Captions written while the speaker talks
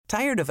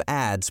Tired of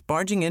ads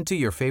barging into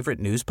your favorite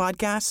news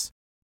podcasts?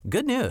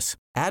 Good news.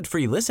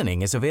 Ad-free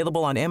listening is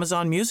available on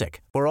Amazon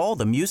Music for all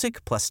the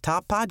music plus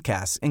top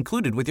podcasts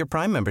included with your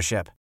Prime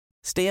membership.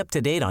 Stay up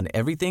to date on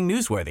everything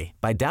newsworthy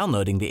by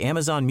downloading the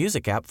Amazon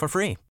Music app for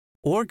free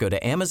or go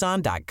to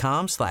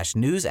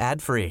amazon.com/news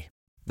ad free.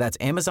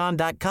 That's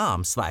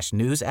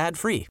amazon.com/news ad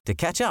free to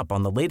catch up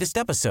on the latest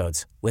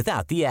episodes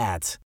without the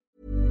ads.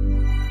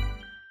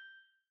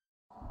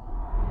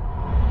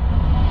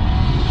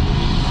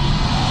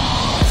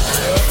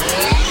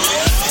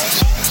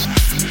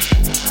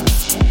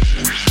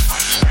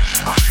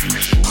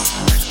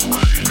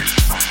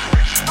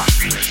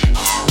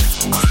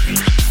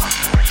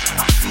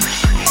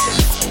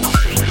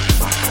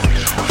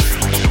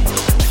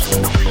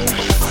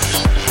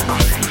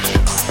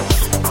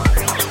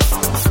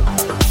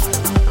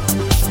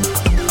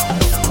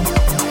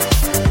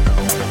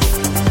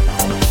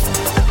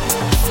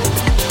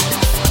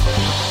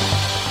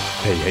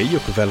 Hej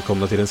och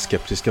välkomna till den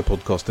skeptiska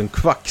podcasten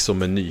Kvack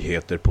som är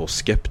nyheter på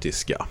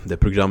skeptiska. Det är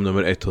program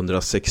nummer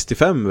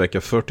 165,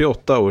 vecka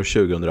 48 år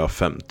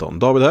 2015.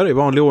 David här i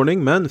vanlig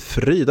ordning, men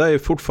Frida är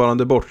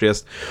fortfarande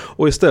bortrest.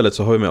 Och istället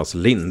så har vi med oss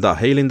Linda.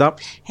 Hej Linda!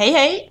 Hej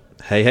hej!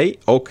 Hej hej!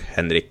 Och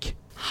Henrik.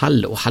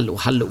 Hallå.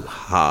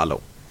 Hallå.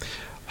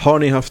 Har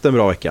ni haft en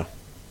bra vecka?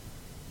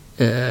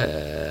 Jag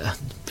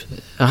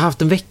har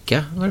haft en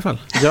vecka i alla fall.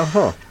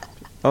 Jaha.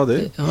 Ja,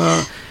 det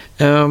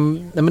nej,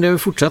 men det har ju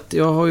fortsatt.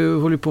 Jag har ju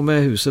hållit på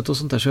med huset och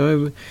sånt där, så jag har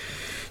ju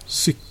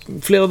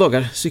flera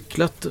dagar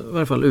cyklat i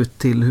alla fall ut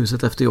till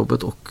huset efter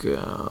jobbet och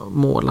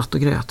målat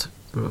och grejat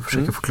för att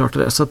försöka få klart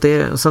det. Så att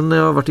sen när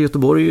jag har varit i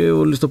Göteborg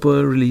och lyssnat på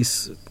en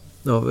release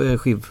av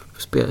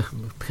skivspel,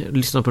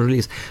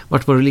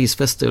 varit på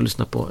releasefester och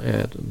lyssnat på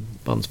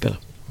bandspel.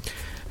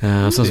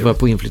 Sen så var jag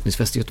på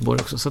inflyttningsfest i Göteborg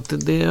också, så att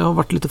det har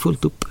varit lite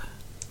fullt upp.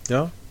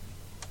 Ja.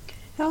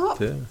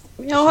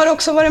 Jag har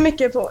också varit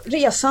mycket på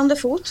resande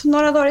fot.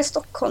 Några dagar i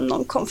Stockholm,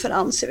 någon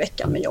konferens i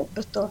veckan med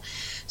jobbet. Och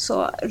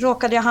så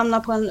råkade jag hamna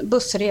på en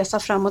bussresa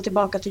fram och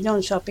tillbaka till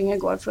Jönköping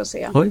igår för att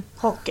se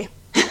hockey.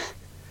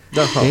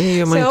 Det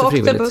gör man så inte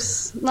frivilligt.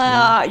 Buss.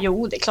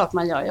 Jo, det är klart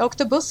man gör. Jag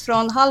åkte buss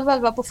från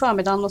 10:30 på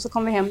förmiddagen och så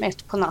kom vi hem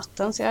 1 på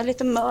natten. Så jag är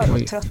lite mör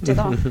och trött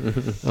idag.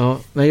 Ja,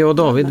 men jag och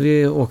David,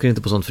 vi åker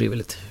inte på sånt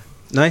frivilligt.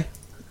 Nej,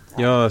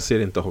 jag ser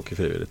inte hockey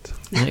frivilligt.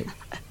 Nej.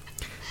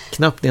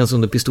 Knappt ens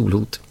under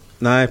pistolhot.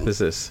 Nej,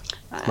 precis.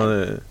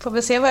 Får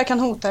vi se vad jag kan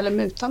hota eller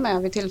muta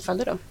med vid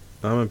tillfälle då.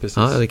 Ja, men precis.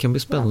 Ja, det kan bli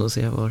spännande att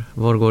se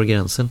var går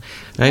gränsen.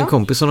 Jag har en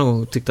kompis som någon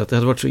gång tyckte att det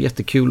hade varit så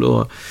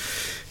jättekul att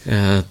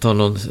ta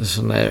någon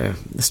sån där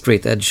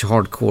straight edge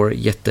hardcore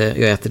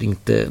jag äter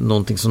inte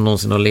någonting som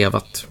någonsin har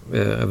levat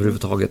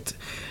överhuvudtaget.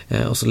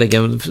 Och så lägga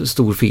en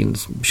stor fin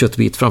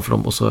köttbit framför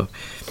dem och så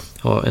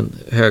ha en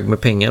hög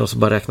med pengar och så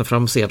bara räkna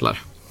fram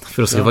sedlar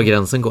för att se var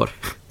gränsen går.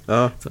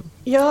 Ja.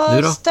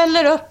 Jag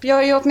ställer upp.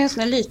 Jag är ju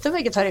åtminstone lite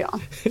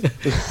vegetarian.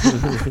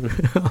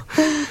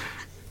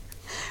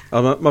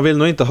 Ja, man vill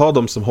nog inte ha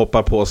dem som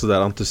hoppar på så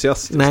där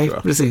entusiastiskt. Nej,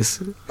 precis.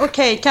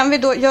 Okej, kan vi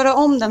då göra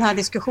om den här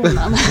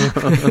diskussionen?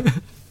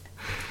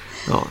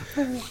 Ja.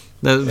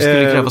 Det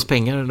skulle krävas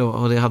pengar då,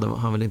 och det hade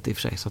han väl inte i och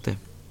för sig. Så att det...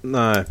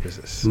 Nej,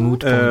 precis.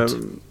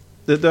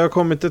 Det har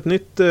kommit ett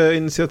nytt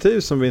initiativ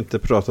som vi inte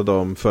pratade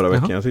om förra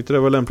veckan. Jag tyckte det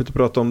var lämpligt att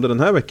prata om det den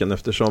här veckan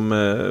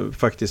eftersom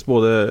faktiskt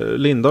både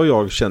Linda och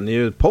jag känner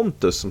ju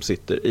Pontus som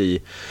sitter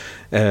i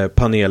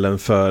panelen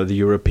för The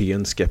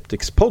European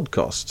Skeptics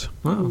Podcast.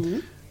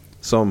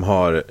 Som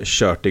har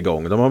kört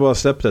igång. De har bara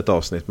släppt ett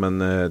avsnitt, men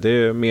det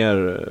är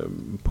mer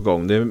på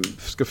gång. Det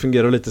ska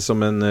fungera lite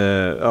som en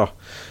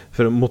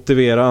för att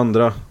motivera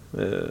andra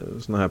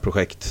såna här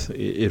projekt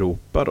i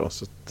Europa då.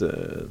 Så att,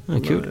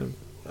 kul.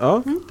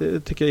 Ja, det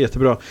tycker jag är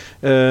jättebra.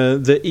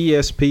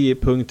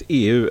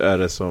 TheESP.eu är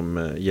det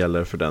som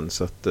gäller för den.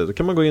 Så att, då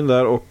kan man gå in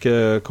där och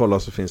kolla,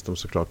 så finns de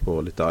såklart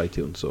på lite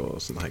iTunes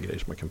och såna här grejer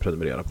så man kan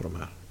prenumerera på de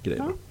här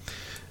grejerna.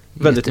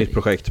 Väldigt nytt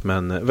projekt,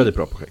 men väldigt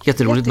bra projekt.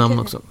 Jätteroligt namn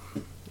också.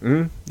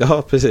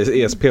 Ja, precis.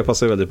 ESP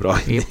passar väldigt bra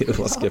in i att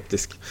vara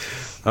skeptisk.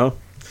 Ja.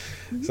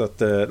 Så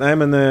att, nej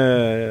men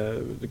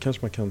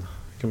kanske man kan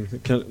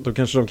då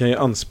kanske de kan ge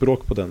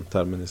anspråk på den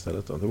termen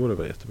istället då. Det vore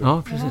väl jättebra.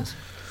 Ja, precis.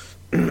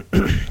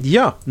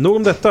 Ja, nog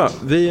om detta.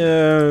 Vi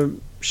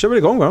kör väl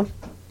igång, va?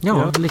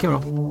 Ja, lika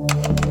bra.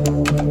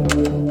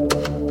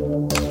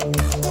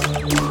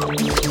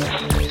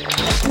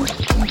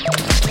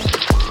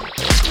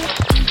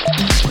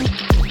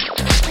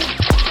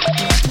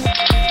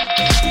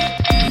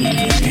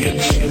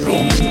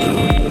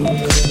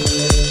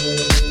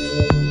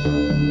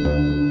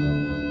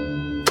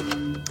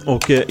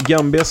 Och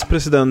Gambias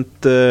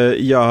president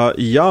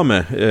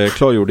Yahya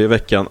klargjorde i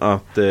veckan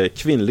att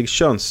kvinnlig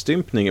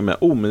könsstympning med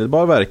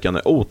omedelbar verkan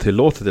är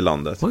otillåtet i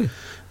landet.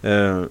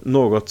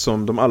 Något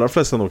som de allra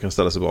flesta nog kan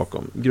ställa sig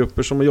bakom.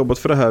 Grupper som har jobbat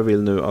för det här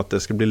vill nu att det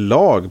ska bli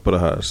lag på det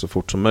här så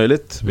fort som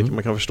möjligt. Vilket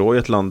man kan förstå i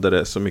ett land där det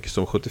är så mycket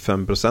som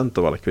 75%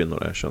 av alla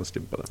kvinnor är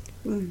könsstympade.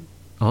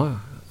 Ja.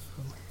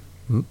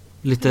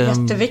 Lite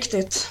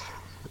jätteviktigt.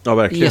 Ja,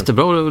 verkligen.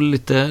 Jättebra och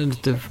lite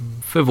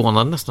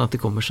förvånande nästan att det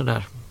kommer så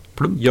där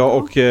plump. Ja,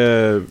 och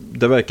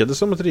det verkade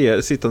som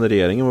att sittande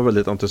regeringen var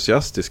väldigt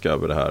entusiastisk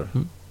över det här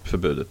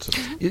förbudet. Så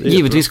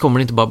givetvis kommer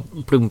det inte bara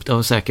plumpt, det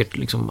har säkert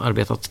liksom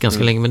arbetat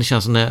ganska länge, men det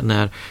känns som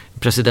när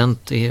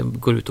president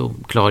går ut och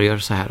klargör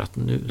så här att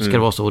nu ska det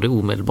vara så, och det är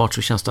omedelbart,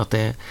 så känns det att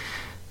det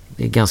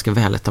är ganska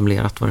väl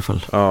etablerat i varje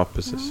fall. Ja,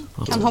 precis.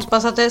 Kan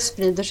hoppas att det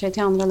sprider sig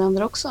till andra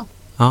länder också.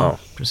 Ja,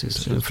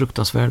 precis. Det är en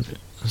fruktansvärd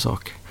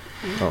sak.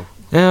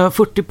 Ja.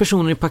 40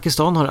 personer i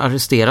Pakistan har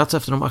arresterats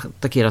efter att de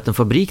attackerat en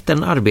fabrik där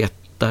en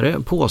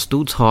arbetare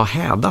påstods ha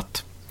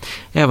hädat.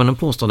 Även den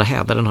påstådda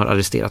hädaren har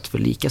arresterats, för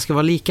lika ska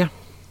vara lika.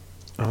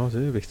 Ja, det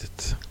är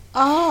viktigt.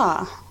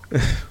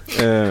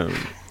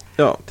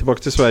 Ja,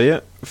 tillbaka till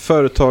Sverige.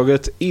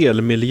 Företaget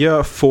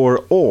Elmiljö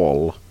for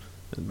All,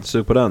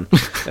 sug på den,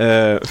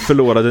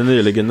 förlorade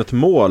nyligen ett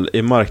mål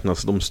i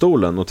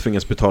marknadsdomstolen och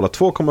tvingas betala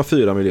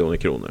 2,4 miljoner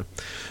kronor.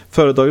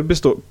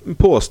 Företaget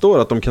påstår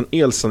att de kan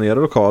elsanera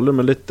lokaler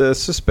med lite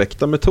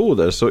suspekta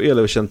metoder, så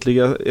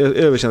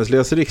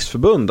Elöverkänsligas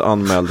riksförbund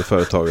anmälde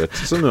företaget,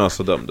 som nu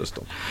alltså dömdes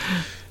då.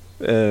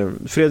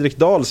 Fredrik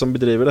Dahl, som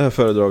bedriver det här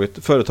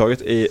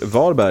företaget i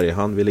Varberg,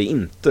 han ville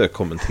inte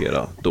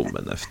kommentera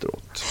domen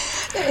efteråt.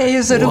 Det är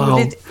ju så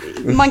roligt.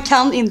 Man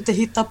kan inte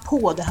hitta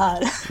på det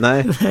här.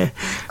 Nej.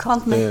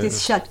 Can't make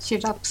this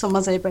shit up, som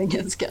man säger på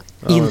engelska.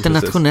 Ja,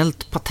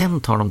 internationellt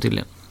patent har de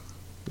tydligen.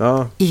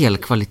 Ja.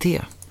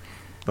 Elkvalitet.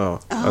 Ja,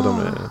 de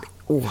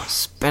är...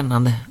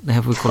 Spännande. Det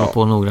här får vi kolla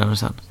på noggrannare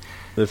sen.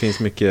 Det finns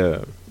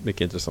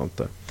mycket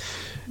intressant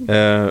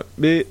där.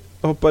 Vi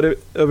hoppade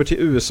över till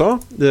USA.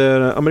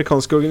 Den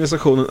amerikanska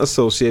organisationen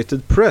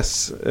Associated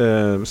Press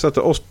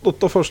sätter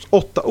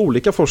 8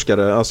 olika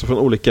forskare, alltså från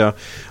olika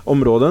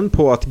områden,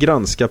 på att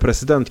granska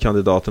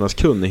presidentkandidaternas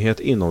kunnighet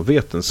inom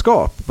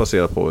vetenskap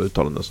baserat på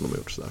uttalanden som de har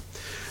gjort. Sådär.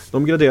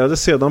 De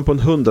graderades sedan på en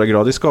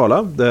 100-gradig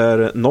skala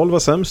där 0 var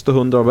sämst och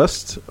 100 var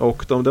bäst,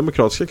 och de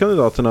demokratiska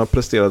kandidaterna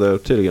presterade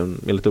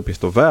tydligen enligt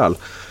uppgift och väl,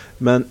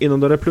 men inom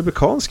de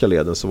republikanska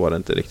leden så var det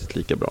inte riktigt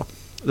lika bra.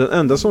 Den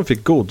enda som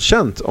fick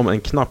godkänt, om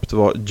en knappt,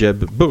 var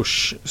Jeb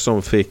Bush,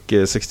 som fick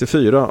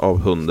 64 av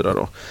 100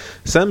 då.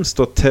 Sämst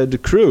var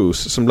Ted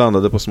Cruz, som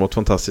landade på smått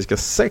fantastiska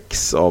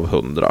 6 av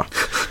 100.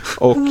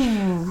 Och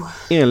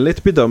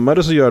enligt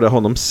bedömare så gör det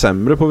honom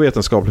sämre på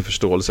vetenskaplig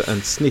förståelse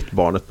än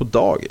snittbarnet på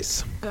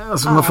dagis.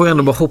 Alltså man får ju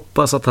ändå bara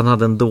hoppas att han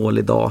hade en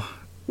dålig dag.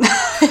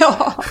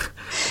 Ja.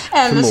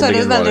 Eller så är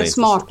det väldigt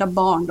smarta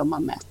barn de har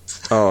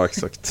mätt. Ja,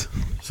 exakt.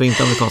 Så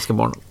inte amerikanska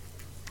barn.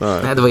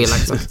 Nej, det var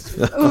elakt sagt.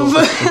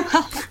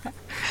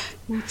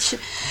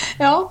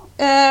 Ja,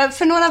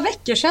 för några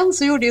veckor sedan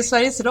så gjorde ju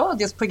Sveriges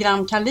Radios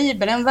program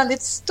Kaliber en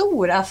väldigt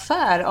stor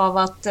affär av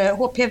att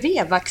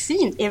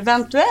HPV-vaccin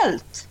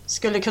eventuellt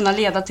skulle kunna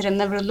leda till den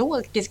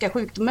neurologiska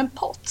sjukdomen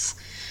POTS.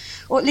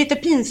 Och lite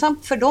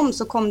pinsamt för dem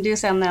så kom det ju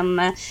sen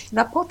en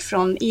rapport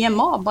från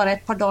EMA bara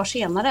ett par dagar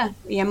senare,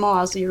 EMA,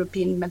 alltså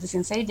European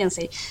Medicines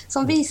Agency,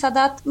 som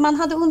visade att man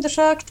hade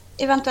undersökt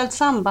eventuellt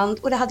samband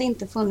och det hade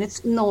inte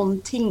funnits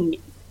någonting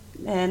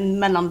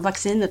mellan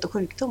vaccinet och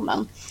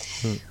sjukdomen.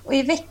 Och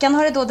i veckan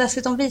har det då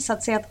dessutom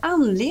visat sig att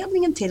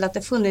anledningen till att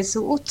det funnits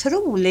så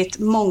otroligt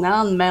många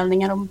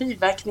anmälningar om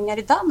biverkningar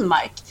i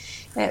Danmark,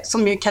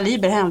 som ju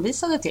Kaliber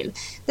hänvisade till,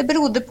 det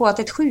berodde på att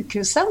ett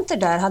sjukhuscenter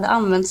där hade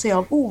använt sig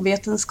av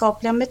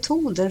ovetenskapliga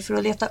metoder för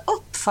att leta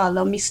upp fall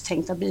av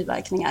misstänkta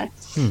biverkningar.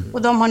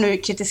 Och de har nu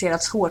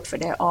kritiserats hårt för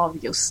det av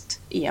just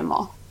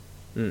EMA.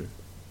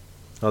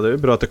 Ja, det är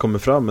bra att det kommer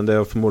fram, men det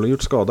har förmodligen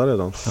gjort skada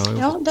redan.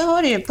 Ja, det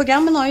har det ju.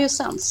 Programmen har ju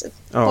sänts.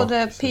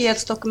 Både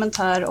P1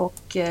 dokumentär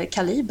och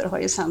Kaliber har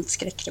ju sänt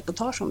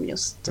skräckreportage om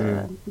just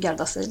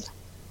Gardasil.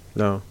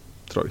 Ja,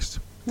 tragiskt.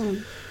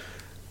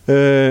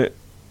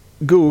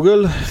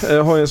 Google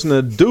har en sån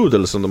här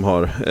doodle som de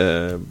har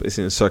i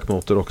sin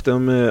sökmotor, och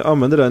de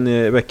använder den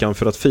i veckan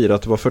för att fira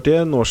att det var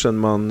 41 år sedan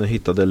man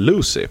hittade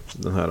Lucy,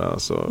 den här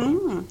alltså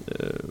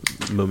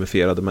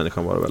mumifierade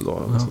människan var det väl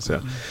då, ska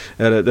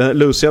säga.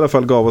 Lucy i alla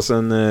fall gav oss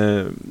en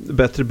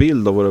bättre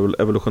bild av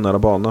vår evolutionära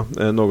bana,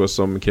 något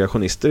som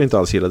kreationister inte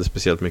alls gillade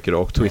speciellt mycket då,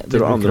 och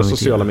Twitter och andra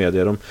sociala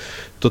medier, de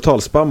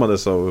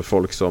totalspammades av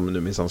folk som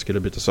nu minsann skulle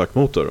byta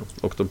sökmotor,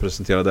 och de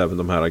presenterade även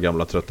de här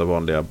gamla trötta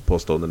vanliga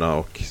påståendena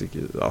och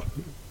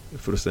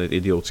fullständigt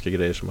idiotiska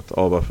grejer som att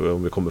varför,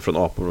 om vi kommer från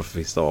apor, varför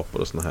finns det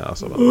apor och såna här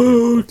alltså,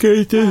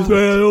 okej, det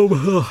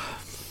är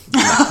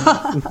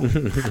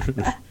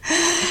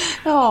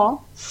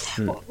Ja,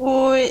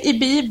 och i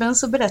Bibeln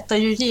så berättar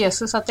ju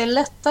Jesus att det är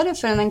lättare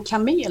för en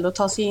kamel att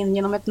ta sig in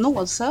genom ett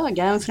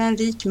nådsöga än för en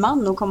rik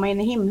man att komma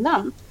in i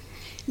himlen.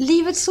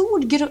 Livets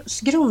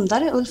ords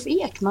grundare Ulf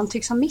Ekman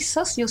tycks ha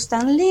missat just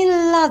den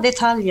lilla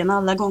detaljen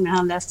alla gånger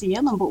han läst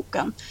igenom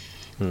boken.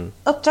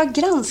 Uppdrag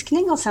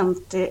granskning har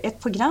sänt ett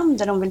program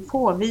där de vill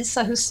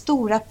påvisa hur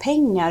stora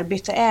pengar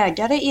bytte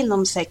ägare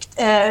inom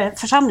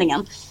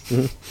församlingen.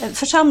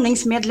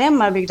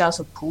 Församlingsmedlemmar byggde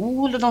alltså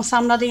pool och de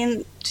samlade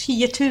in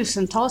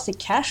 10,000-tals i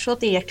cash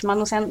åt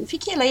Ekman, och sen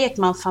fick hela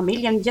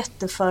Ekman-familjen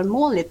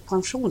jätteförmånligt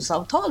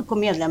pensionsavtal på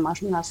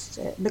medlemmarnas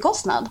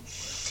bekostnad.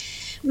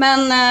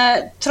 Men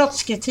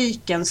trots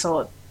kritiken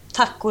så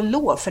tack och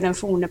lov för den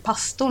forne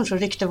pastorn så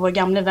ryckte vår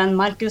gamle vän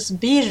Marcus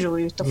Birro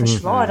ut och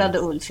försvarade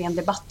Ulf i en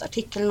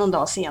debattartikel någon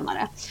dag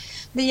senare.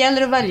 Det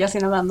gäller att välja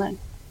sina vänner.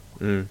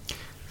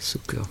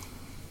 Sucker.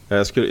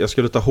 Jag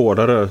skulle ta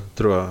hårdare,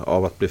 tror jag,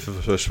 av att bli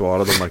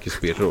försvarad av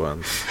Marcus Birro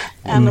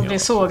än att bli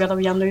sågad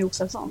av Janne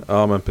Josefsson.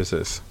 Ja, men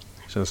precis.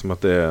 Det känns som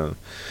att det är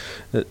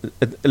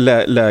ett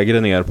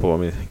lägre ner på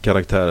min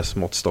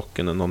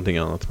karaktärsmåttstocken än någonting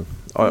annat.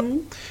 Ja.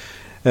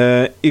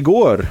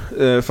 Igår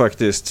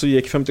faktiskt så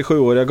gick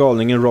 57-åriga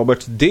galningen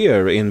Robert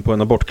Deere in på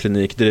en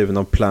abortklinik driven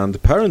av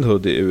Planned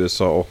Parenthood i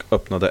USA och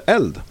öppnade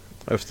eld.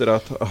 Efter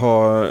att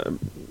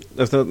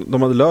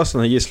de hade löst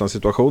den här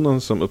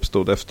gisslansituationen som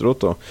uppstod efteråt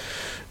då,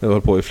 det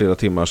höll på i flera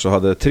timmar, så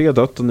hade 3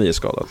 dött och 9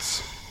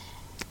 skadats.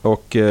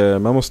 Och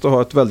man måste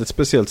ha ett väldigt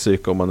speciellt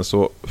psyke om man är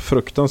så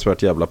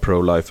fruktansvärt jävla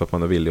pro-life att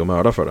man är villig att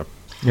mörda för det.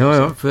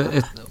 Ja, för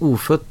ett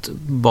ofött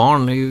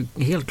barn är ju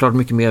helt klart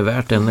mycket mer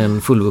värt än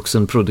en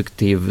fullvuxen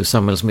produktiv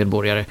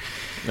samhällsmedborgare.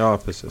 Ja,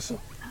 precis.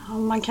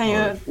 Man kan ju,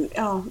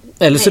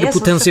 eller så är det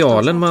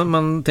potentialen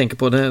man tänker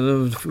på.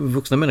 De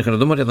vuxna människorna,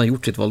 de har redan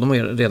gjort sitt val. De har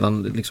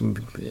redan liksom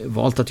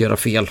valt att göra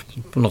fel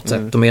på något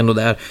sätt. De är ändå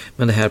där.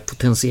 Men det här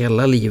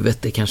potentiella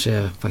livet, det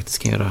kanske faktiskt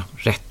kan göra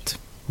rätt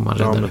om man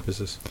räddar det.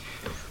 Precis.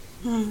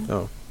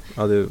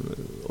 Ja, det är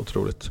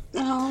otroligt.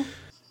 Ja.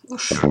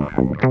 Usch.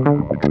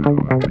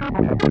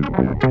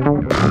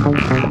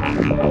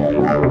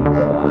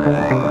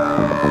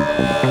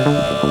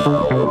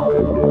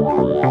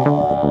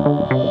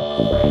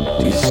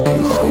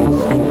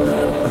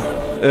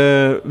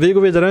 Vi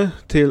går vidare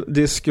till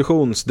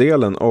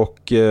diskussionsdelen och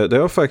det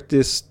är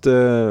faktiskt det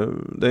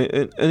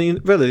är en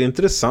väldigt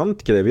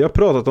intressant grej. Vi har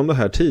pratat om det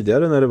här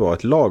tidigare när det var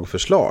ett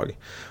lagförslag.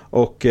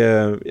 Och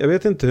jag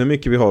vet inte hur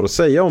mycket vi har att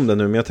säga om det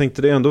nu, men jag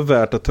tänkte det är ändå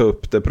värt att ta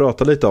upp det,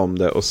 prata lite om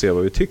det och se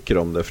vad vi tycker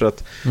om det. För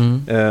att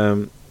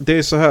det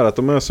är så här att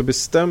de är så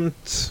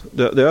bestämt,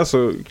 det är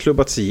alltså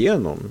klubbats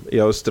igenom i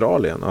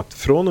Australien att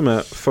från och med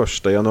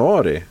 1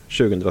 januari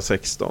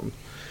 2016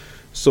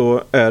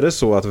 så är det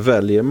så att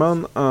väljer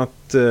man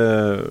att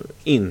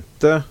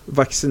inte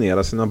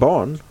vaccinera sina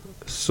barn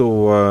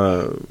så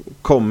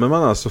kommer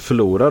man alltså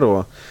förlora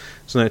då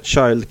sådana här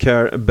child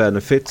care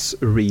benefits,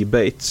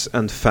 rebates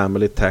and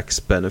family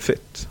tax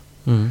benefit.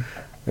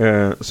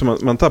 Så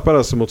man tappar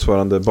alltså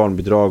motsvarande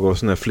barnbidrag och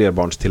sådana här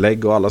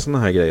flerbarnstillägg och alla sådana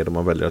här grejer om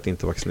man väljer att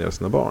inte vaccinera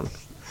sina barn.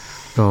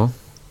 Ja.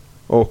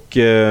 Och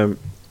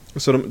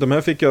så de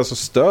här fick ju alltså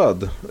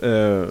stöd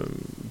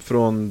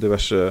från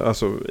diverse,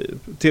 alltså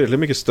tillräckligt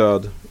mycket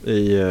stöd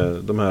i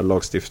de här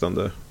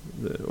lagstiftande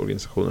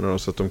organisationerna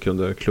så att de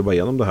kunde klubba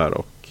igenom det här,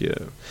 och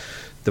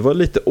det var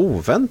lite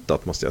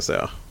oväntat, måste jag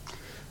säga.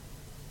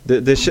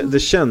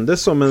 Det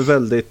kändes som en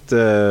väldigt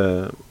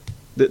det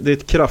är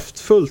ett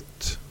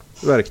kraftfullt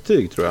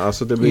verktyg, tror jag.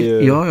 Alltså det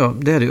blir... Ja,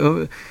 det är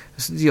det.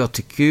 Jag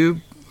tycker ju,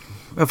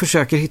 jag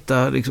försöker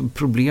hitta liksom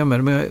problem med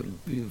det, men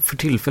för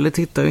tillfället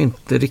hittar jag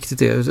inte riktigt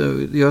det.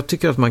 Jag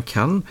tycker att man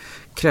kan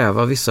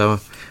kräva vissa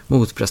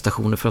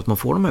motprestationer för att man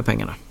får de här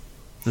pengarna.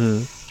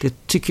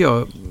 Det tycker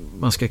jag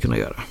man ska kunna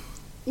göra.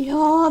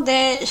 Ja,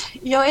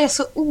 jag är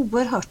så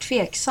oerhört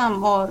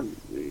tveksam och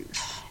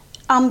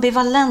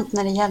ambivalent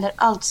när det gäller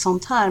allt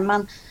sånt här,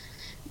 men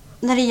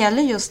när det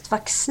gäller just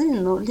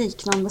vaccin och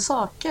liknande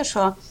saker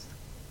så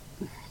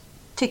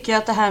tycker jag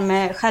att det här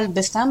med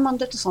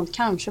självbestämmandet och sånt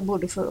kanske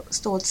borde få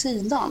stå åt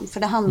sidan, för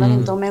det handlar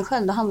inte om en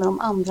själv, det handlar om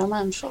andra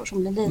människor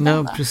som blir lidande.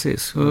 Ja,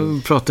 precis.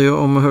 Vi pratar ju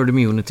om herd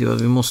immunity och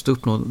att vi måste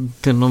uppnå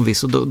till någon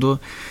viss, och då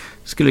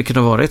skulle det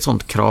kunna vara ett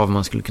sånt krav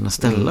man skulle kunna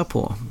ställa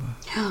på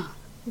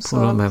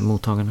de här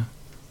mottagarna,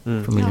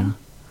 familjerna.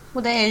 Ja.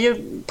 Och det är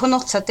ju på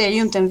något sätt, det är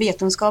ju inte en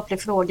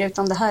vetenskaplig fråga,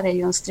 utan det här är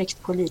ju en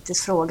strikt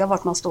politisk fråga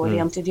vart man står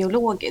rent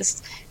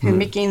ideologiskt. Hur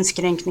mycket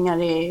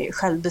inskränkningar i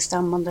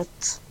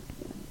självbestämmandet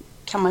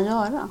kan man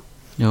göra?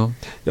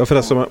 Ja, för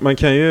alltså man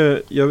kan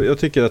ju, jag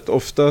tycker att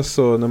ofta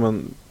så när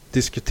man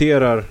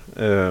diskuterar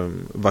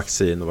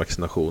vaccin och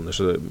vaccinationer,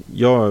 så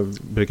jag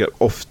brukar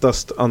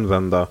oftast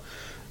använda,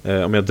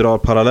 om jag drar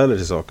paralleller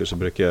till saker, så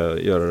brukar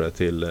jag göra det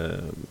till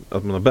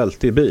att man har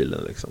bälte i bilen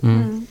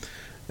liksom.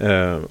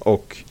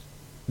 Och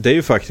det är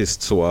ju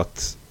faktiskt så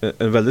att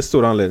en väldigt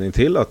stor anledning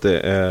till att det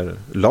är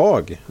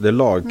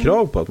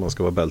lagkrav på att man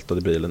ska vara bältad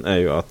i bilen är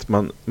ju att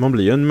man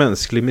blir ju en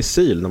mänsklig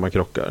missil när man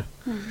krockar.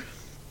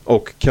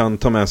 Och kan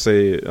ta med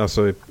sig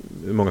alltså hur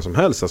många som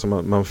helst. Alltså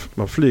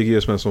man flyger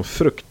ju som en sån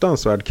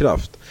fruktansvärd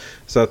kraft.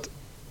 Så att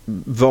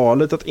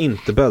valet att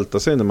inte bälta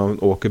sig när man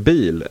åker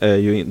bil är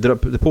ju,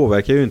 det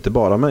påverkar ju inte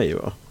bara mig,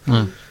 va?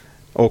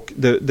 Och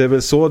det är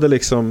väl så det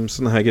liksom,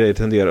 såna här grejer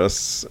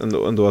tenderas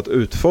ändå att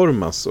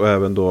utformas, och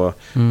även då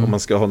om man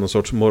ska ha någon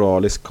sorts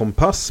moralisk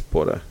kompass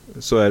på det,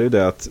 så är det ju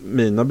det att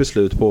mina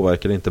beslut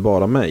påverkar inte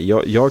bara mig.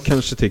 Jag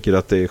kanske tycker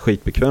att det är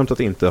skitbekvämt att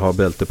inte ha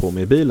bälte på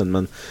mig i bilen,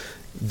 men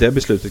det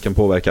beslutet kan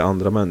påverka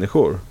andra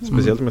människor.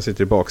 Speciellt om jag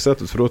sitter i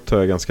baksätet, för då tar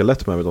jag ganska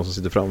lätt med mig de som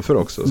sitter framför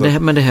också.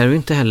 Men det här är ju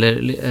inte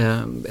heller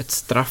ett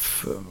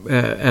straff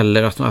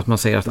eller att man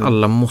säger att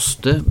alla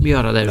måste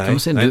göra det. Utan man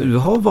säger, du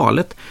har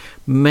valet,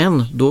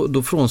 men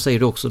då frånsäger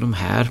du också de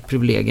här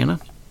privilegierna.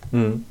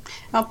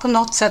 Ja, på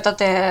något sätt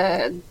att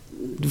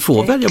Du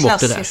får välja bort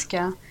det där.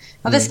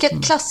 Ja,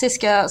 det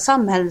klassiska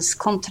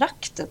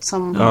samhällskontraktet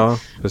som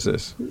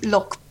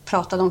Locke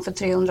pratade om för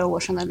 300 år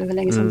sedan, eller hur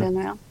länge sedan det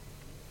nu är.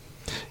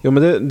 Ja,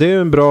 men det är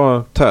en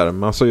bra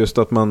term. Alltså just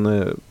att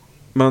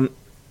man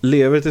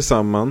lever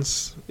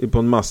tillsammans på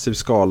en massiv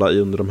skala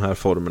under de här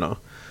formerna.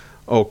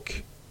 Och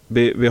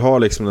vi har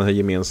liksom den här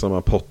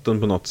gemensamma potten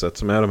på något sätt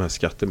som är de här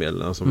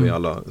skattemedlen som vi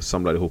alla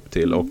samlar ihop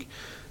till. Och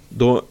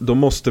då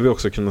måste vi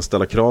också kunna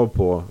ställa krav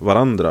på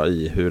varandra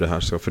i hur det här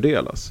ska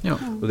fördelas. Ja.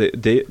 Och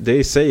det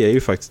i sig är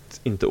ju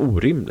faktiskt inte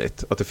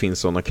orimligt att det finns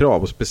sådana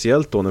krav. Och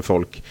speciellt då när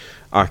folk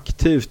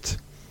aktivt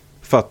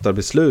fattar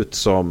beslut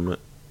som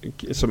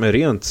är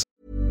rent.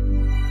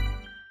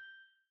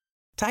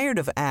 Tired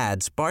of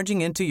ads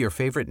barging into your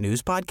favorite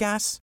news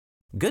podcasts?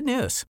 Good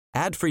news.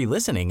 Ad-free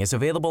listening is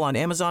available on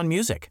Amazon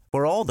Music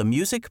for all the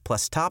music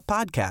plus top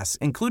podcasts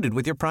included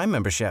with your Prime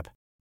membership.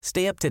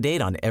 Stay up to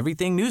date on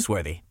everything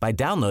newsworthy by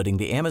downloading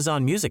the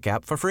Amazon Music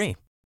app for free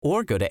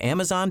or go to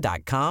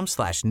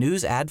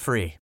amazon.com/news ad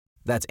free.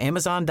 That's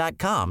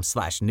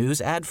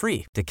amazon.com/news ad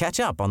free to catch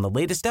up on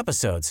the latest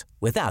episodes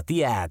without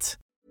the ads.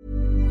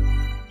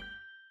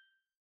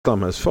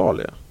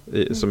 Samhällsfarliga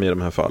som i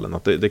de här fallen,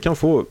 att det kan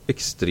få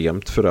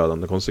extremt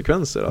förödande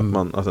konsekvenser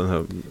att den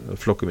här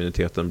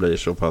flockimmuniteten blir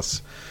så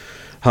pass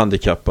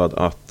handikappad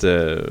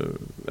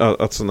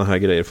att sådana här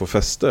grejer får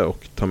fäste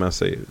och tar med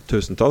sig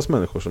tusentals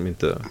människor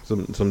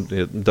som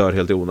dör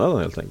helt i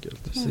onödan helt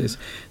enkelt. Precis.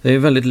 Det är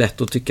väldigt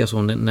lätt att tycka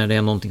så när det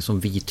är någonting som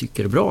vi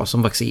tycker är bra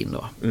som vaccin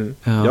då.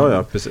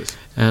 Ja, precis.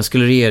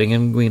 Skulle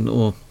regeringen gå in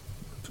och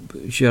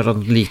köra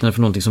något liknande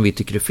för någonting som vi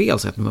tycker är fel,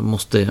 så att man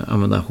måste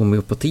använda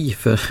homeopati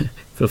för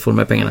att få de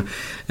här pengarna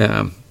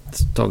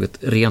taget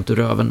rent ur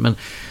röven, men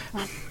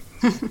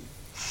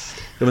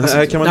men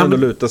här kan man ändå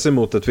luta sig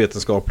mot ett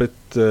vetenskapligt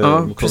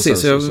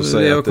precis.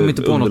 Jag kom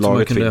inte på något som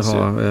man kunde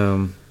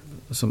ha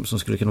som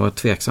skulle kunna vara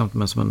tveksamt,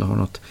 men som ändå har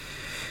något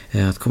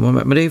att komma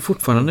med. Men det är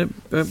fortfarande,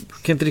 jag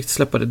kan inte riktigt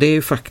släppa det. Det är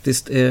ju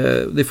faktiskt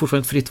det är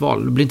fortfarande ett fritt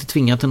val. Du blir inte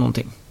tvingad till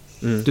någonting.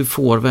 Du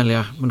får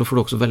välja, men då får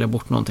du också välja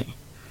bort någonting.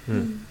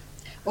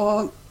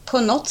 Och på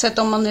något sätt,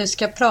 om man nu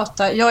ska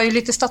prata, jag är ju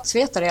lite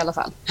statsvetare i alla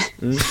fall.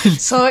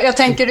 Så jag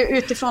tänker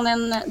utifrån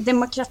en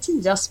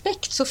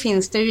demokratiaspekt så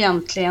finns det ju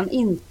egentligen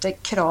inte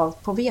krav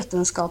på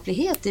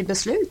vetenskaplighet i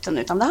besluten,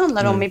 utan det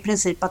handlar om i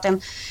princip att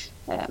en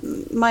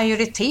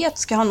majoritet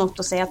ska ha något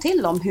att säga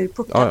till om, hur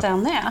puckat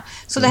den är.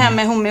 Så det här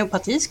med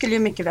homeopati skulle ju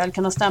mycket väl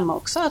kunna stämma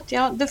också, att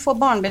du får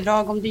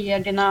barnbidrag om du ger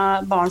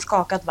dina barn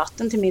skakat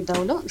vatten till middag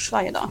och lunch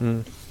varje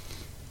dag.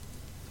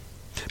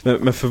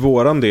 Men för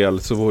våran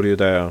del så vore ju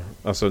det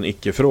alltså en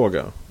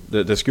icke-fråga.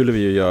 Det skulle vi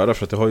ju göra,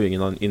 för att det har ju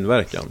ingen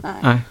inverkan.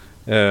 Nej.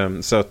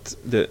 Så att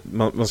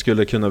man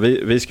skulle kunna,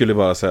 vi skulle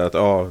bara säga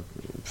att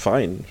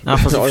fine. Ja,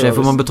 fast för sig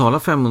får man betala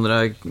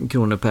 500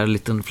 kronor per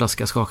liten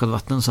flaska skakat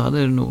vatten, så hade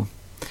det nog.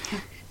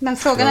 Men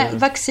frågan är,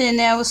 vaccin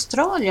i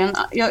Australien,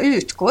 jag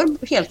utgår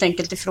helt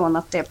enkelt ifrån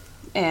att det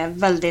är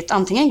väldigt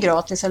antingen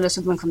gratis eller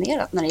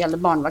subventionerat när det gäller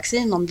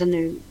barnvaccin, om det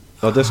nu.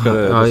 Ja, det ska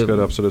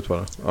det absolut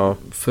vara. Ja.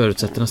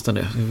 Förutsätter nästan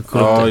det.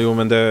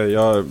 Men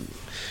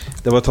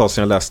det var ett tag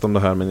sedan jag läste om det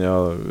här, men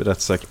jag är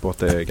rätt säker på att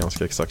det är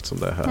ganska exakt som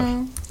det är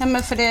här. Ja,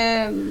 men för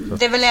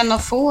det är väl en av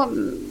få,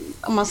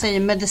 om man säger,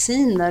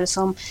 mediciner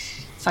som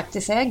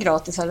faktiskt är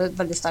gratis eller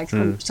väldigt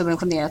starkt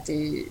subventionerat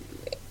i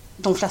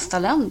de flesta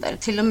länder.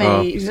 Till och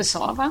med i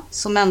USA, va?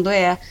 Som ändå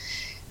är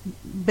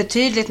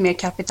betydligt mer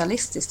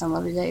kapitalistiskt än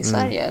vad vi är i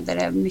Sverige, där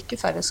det är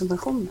mycket färre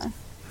subventioner.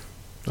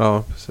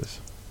 Ja, precis.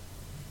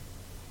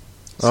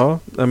 Ja,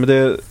 men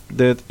det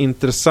är ett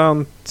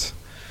intressant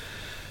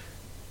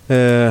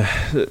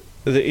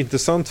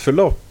intressant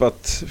förlopp,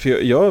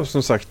 för jag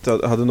som sagt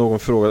hade någon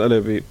fråga,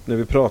 eller när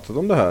vi pratade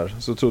om det här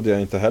så trodde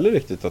jag inte heller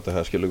riktigt att det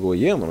här skulle gå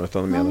igenom,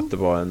 utan men att det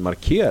var en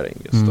markering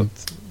just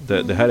att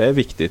det här är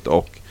viktigt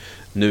och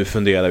nu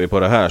funderar vi på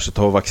det här, så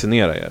ta och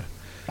vaccinera er.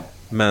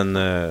 Men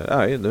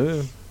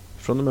nu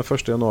från och med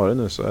 1 januari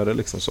nu så är det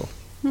liksom så.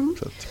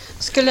 Så att,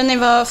 skulle ni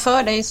vara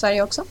för det i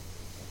Sverige också?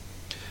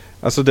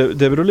 Alltså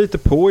det beror lite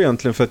på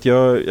egentligen, för att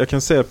jag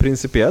kan säga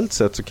principiellt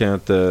sett så kan jag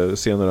inte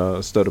se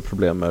några större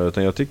problem med det,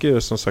 utan jag tycker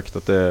som sagt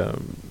att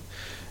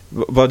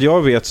vad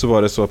jag vet så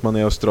var det så att man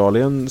i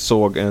Australien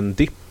såg en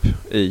dipp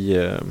i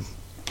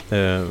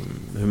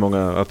hur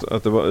många,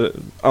 att det var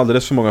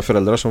alldeles för många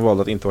föräldrar som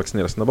valde att inte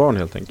vaccinera sina barn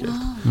helt enkelt.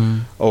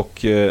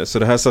 Och så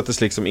det här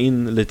sattes liksom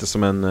in lite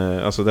som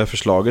alltså det här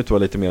förslaget var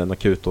lite mer en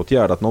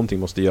akutåtgärd, att någonting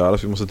måste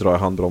göras, vi måste dra i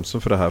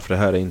handbromsen för det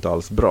här är inte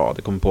alls bra,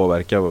 det kommer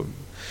påverka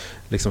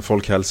liksom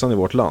folkhälsan i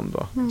vårt land,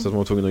 va? Så att man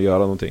var tvungen att göra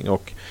någonting.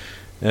 Och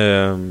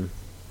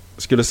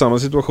skulle samma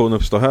situation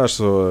uppstå här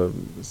så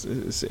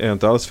är jag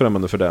inte alls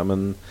främmande för det,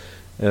 men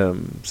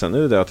sen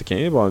är det att det kan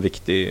ju vara en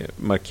viktig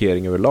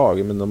markering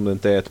överlag, men om det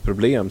inte är ett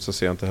problem så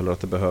ser jag inte heller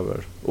att det behöver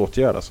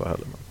åtgärdas så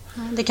heller.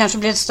 Det kanske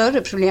blir ett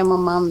större problem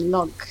om man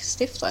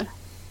lagstiftar.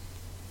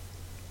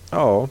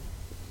 Ja.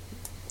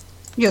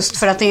 Just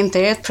för att det inte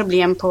är ett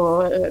problem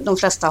på de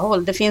flesta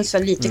håll. Det finns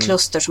väl lite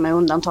kluster som är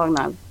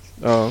undantagna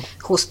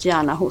host,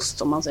 gärna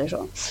host om man säger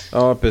så.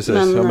 Ja, precis.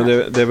 Men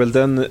det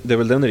är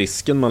väl den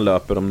risken man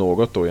löper om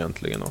något då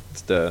egentligen,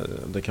 att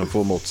det kan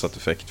få motsatt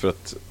effekt, för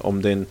att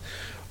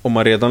om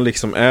man redan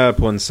liksom är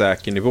på en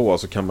säker nivå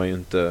så kan man ju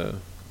inte,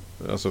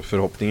 alltså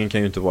förhoppningen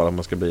kan ju inte vara att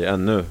man ska bli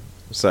ännu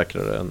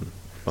säkrare än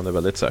man är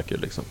väldigt säker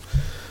liksom.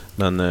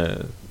 Men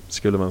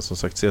skulle man som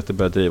sagt se att det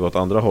börjar driva åt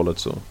andra hållet,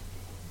 så tror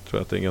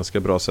jag att det är en ganska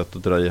bra sätt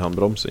att dra i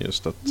handbromsen,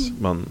 just att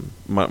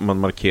man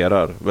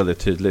markerar väldigt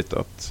tydligt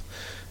att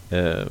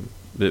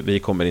vi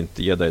kommer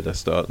inte ge dig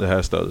det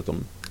här stödet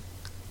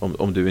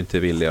om du inte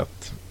är villig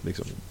att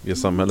liksom ge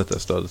samhället det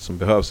stödet som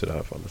behövs i det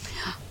här fallet.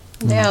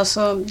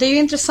 Det är ju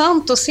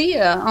intressant att se,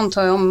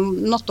 antar jag, om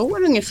något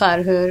år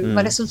ungefär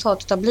vad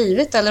resultatet har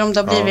blivit, eller om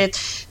det har blivit,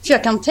 för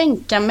jag kan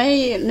tänka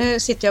mig, nu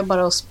sitter jag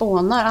bara och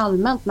spånar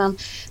allmänt, men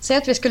säg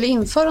att vi skulle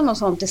införa något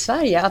sånt i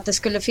Sverige, att det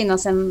skulle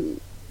finnas en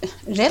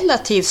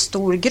relativt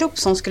stor grupp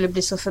som skulle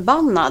bli så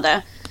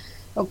förbannade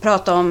och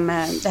prata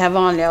om det här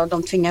vanliga, och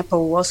de tvingar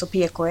på oss och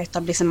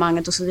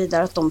PK-etablissemanget och så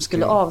vidare, att de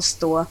skulle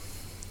avstå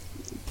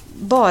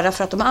bara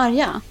för att de är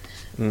arga.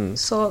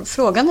 Så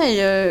frågan är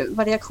ju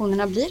vad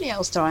reaktionerna blir i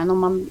Australien,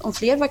 om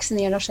fler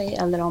vaccinerar sig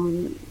eller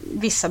om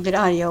vissa blir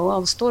arga och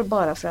avstår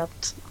bara för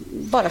att.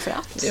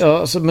 Ja,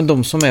 alltså, men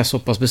de som är så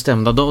pass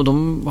bestämda,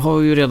 de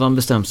har ju redan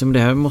bestämt sig, men det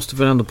här måste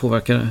väl ändå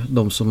påverka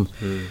de som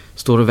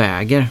står och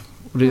väger.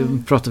 Och det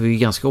pratar vi ju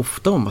ganska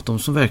ofta om, att de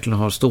som verkligen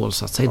har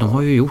stålsatt sig, de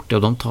har ju gjort det,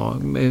 och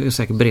de är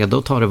säkert beredda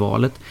att ta det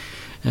valet.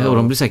 Och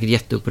de blir säkert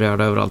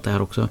jätteupprörda över allt det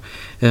här också.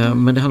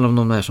 Men det handlar om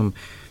de där som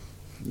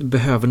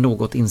behöver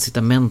något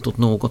incitament åt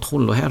något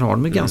håll, och här har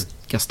de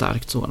ganska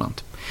starkt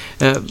sådant.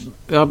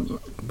 Jag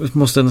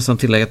måste nästan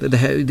tillägga att det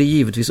är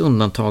givetvis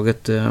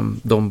undantaget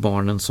de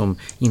barnen som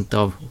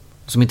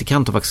inte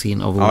kan ta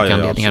vaccin av olika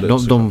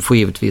anledningar. De får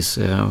givetvis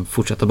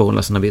fortsätta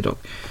behålla sina bidrag.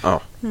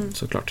 Ja.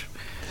 Såklart.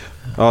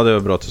 Ja, det var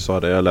bra att du sa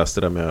det. Jag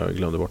läste det, men jag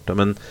glömde bort det.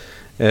 Men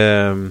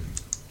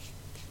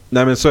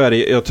nej, men så är det.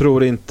 Jag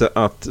tror inte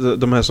att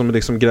de här som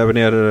liksom gräver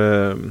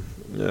ner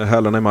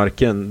hälarna i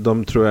marken,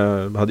 de tror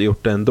jag hade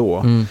gjort det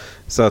ändå.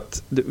 Så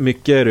att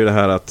mycket är det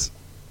här att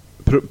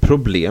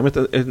problemet,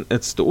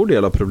 ett stor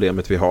del av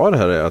problemet vi har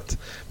här är att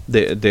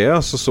det är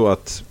alltså så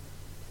att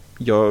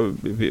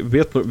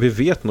vi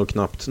vet nog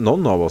knappt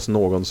någon av oss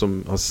någon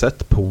som har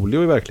sett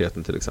polio i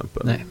verkligheten till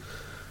exempel. Nej.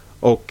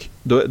 Och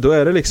då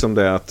är det liksom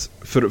det att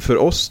för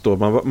oss då,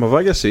 man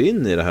vaggar sig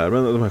in i det här,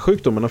 men de här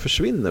sjukdomarna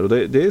försvinner, och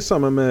det är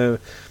samma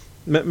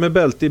med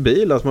bälte i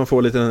bil, att man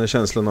får lite den här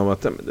känslan av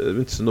att det är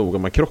inte så noga,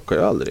 man krockar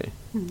ju aldrig.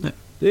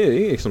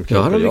 Det är liksom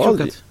jag har aldrig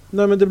krockat.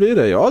 Nej, men det blir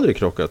det, jag har aldrig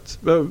krockat.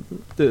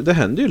 Det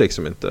händer ju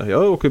liksom inte.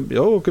 Jag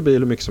åker bil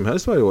hur mycket som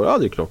helst varje år, jag har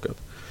aldrig krockat.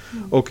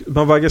 Och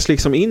man vaggas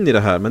liksom in i det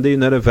här, men det är ju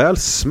när det väl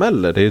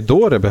smäller, det är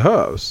då det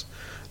behövs.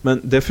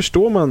 Men det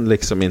förstår man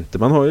liksom inte.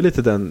 Man har ju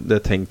lite det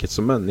tänket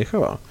som människa,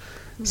 va?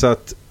 Så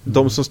att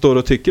de som står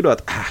och tycker då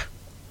att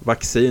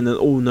vaccin är en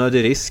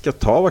onödig risk, att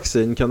ta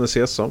vaccin kan det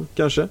ses som,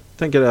 kanske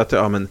tänker att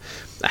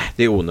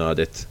det är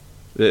onödigt.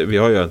 Vi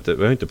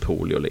har inte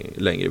polio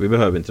längre. Vi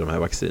behöver inte de här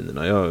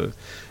vaccinerna.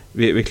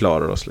 Vi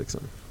klarar oss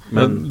liksom.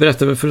 Men jag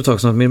berättade för ett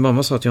tag sedan att min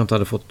mamma sa att jag inte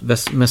hade fått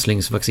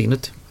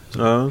mässlingsvaccinet.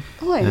 Ja.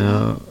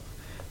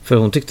 För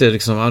hon tyckte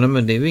liksom,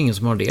 men det är ju ingen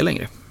som har det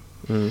längre.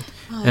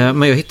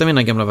 Men jag hittade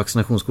mina gamla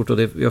vaccinationskort, och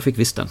jag fick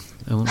visst den.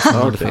 Hon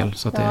hade fel.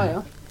 Så att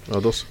ja,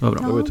 då var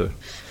bra. Då tur.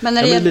 Men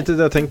när det gäller lite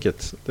det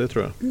tänket, det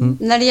tror jag.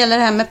 När det gäller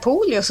det här med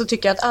polio, så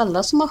tycker jag att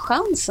alla som har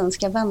chansen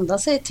ska vända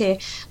sig till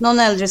någon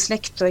äldre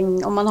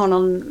släkting, om man har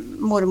någon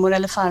mormor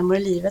eller farmor i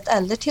livet,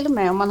 eller till och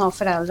med om man har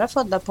föräldrar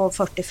födda på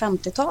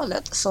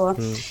 40-50-talet, så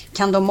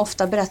kan de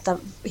ofta berätta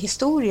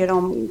historier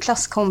om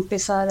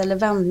klasskompisar eller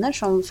vänner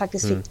som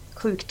faktiskt fick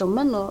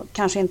sjukdomen och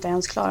kanske inte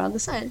ens klarade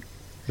sig.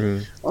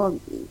 Och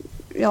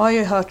jag har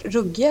ju hört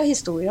ruggiga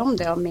historier om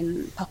det av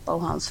min pappa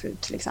och hans fru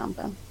till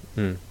exempel.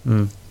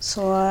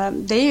 Så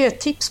det är ju ett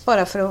tips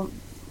bara för att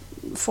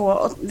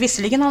få,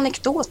 visserligen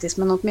anekdotiskt,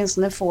 men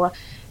åtminstone få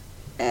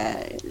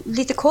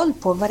lite koll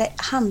på vad det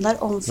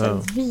handlar om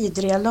för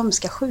vidriga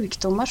lömska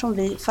sjukdomar som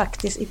vi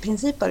faktiskt i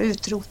princip har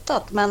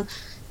utrotat, men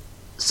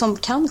som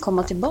kan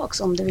komma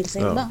tillbaks om det vill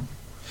sig illa.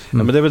 Ja,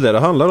 men det är väl det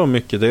handlar om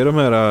mycket. Det är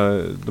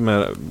de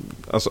här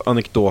alltså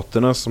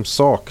anekdoterna som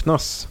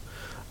saknas.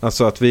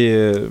 Alltså att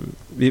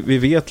vi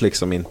vet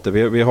liksom inte.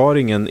 Vi har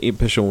ingen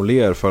personlig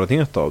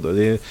erfarenhet av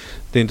det.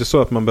 Det är inte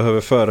så att man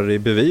behöver föra det i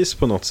bevis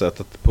på något sätt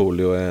att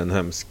polio är en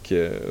hemsk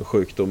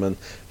sjukdom. Men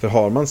för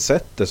har man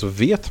sett det så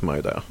vet man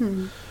ju det.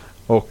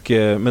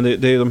 Men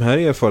det är de här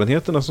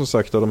erfarenheterna som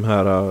sagt av de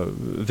här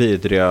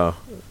vidriga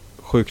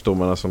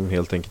sjukdomarna som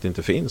helt enkelt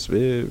inte finns.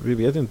 Vi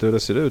vet inte hur det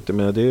ser ut.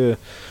 Men det är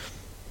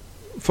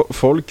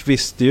folk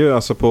visste ju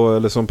alltså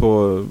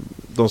på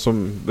de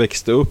som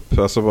växte upp,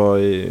 alltså var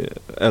i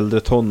äldre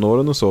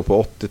tonåren och så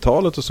på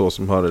 80-talet och så,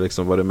 som har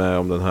liksom varit med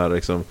om den här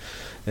liksom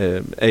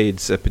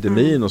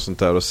AIDS-epidemin och sånt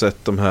där, och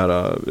sett de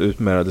här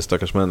utmärade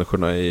stackars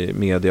människorna i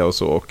media och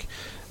så, och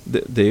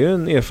det är ju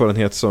en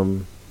erfarenhet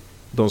som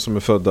de som är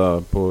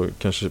födda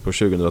kanske på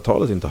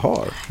 2000-talet inte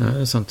har. Ja,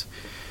 det är sant.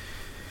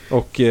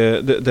 Och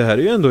det här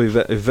är ju ändå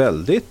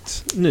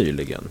väldigt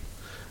nyligen.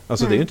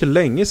 Alltså det är ju inte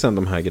länge sedan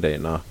de här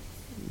grejerna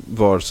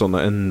var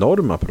sådana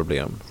enorma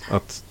problem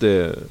att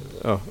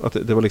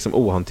det var liksom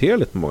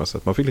ohanterligt på många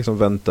sätt. Man fick liksom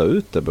vänta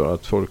ut det bara,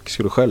 att folk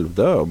skulle själv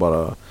dö och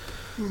bara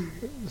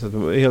så att det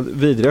var helt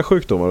vidriga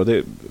sjukdomar, och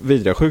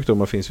vidriga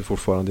sjukdomar finns ju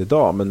fortfarande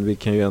idag, men vi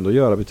kan ju ändå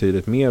göra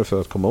betydligt mer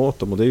för att komma åt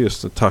dem, och det är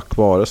just tack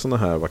vare sådana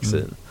här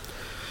vaccin.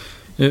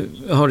 Nu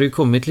har det ju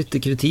kommit lite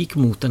kritik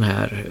mot den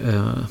här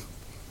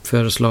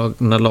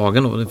föreslagna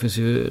lagen då. Det finns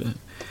ju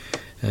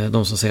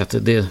de som säger att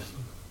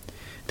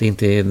det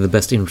inte är the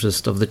best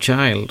interest of the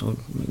child. Och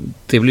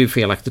det blir ju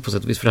felaktigt på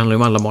sätt och vis, för det handlar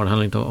ju om alla barn, det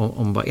handlar inte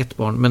om bara ett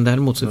barn. Men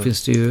däremot så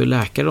finns det ju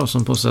läkare då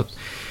som påstår att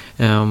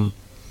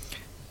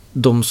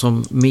de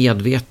som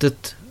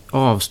medvetet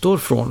avstår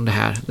från det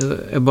här, det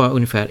är bara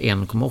ungefär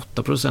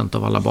 1,8%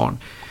 av alla barn.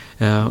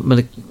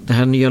 Men det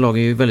här nya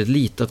lagen är ju väldigt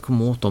lite att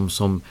komma åt dem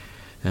som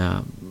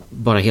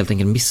bara helt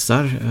enkelt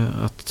missar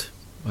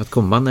att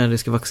komma när det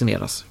ska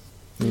vaccineras.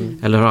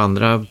 Eller har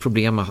andra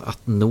problem att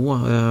nå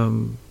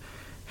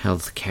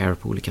healthcare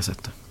på olika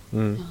sätt.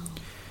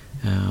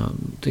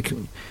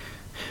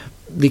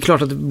 Det är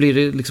klart att det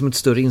blir liksom ett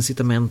större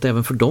incitament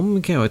även för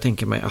dem, kan jag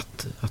tänka mig,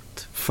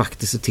 att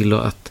faktiskt se till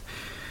att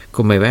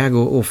komma iväg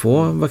och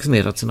få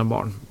vaccinerat sina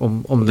barn.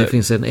 Om det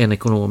finns en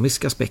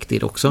ekonomisk aspekt i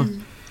det också.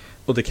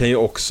 Och det kan ju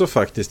också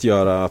faktiskt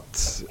göra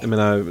att, jag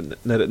menar,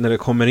 när det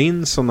kommer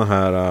in såna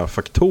här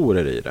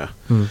faktorer i det,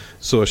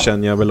 så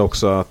känner jag väl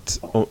också att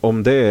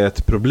om det är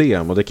ett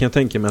problem, och det kan jag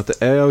tänka mig att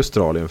det är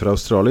Australien, för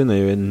Australien är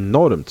ju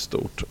enormt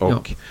stort.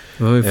 Och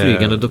vi har ju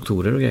flygande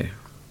doktorer och grejer.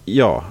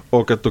 Ja,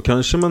 och att då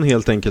kanske man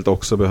helt enkelt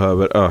också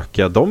behöver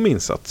öka de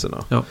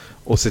insatserna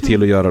och se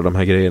till att göra de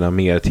här grejerna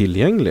mer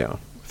tillgängliga.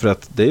 För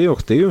att det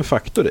är ju en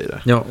faktor i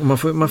det. Ja, och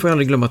man får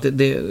aldrig glömma att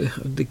det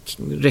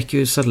räcker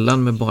ju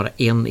sällan med bara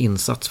en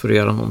insats för att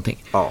göra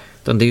någonting. Ja.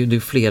 Utan det är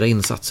flera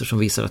insatser som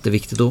visar att det är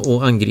viktigt att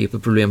angripa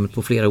problemet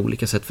på flera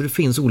olika sätt. För det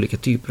finns olika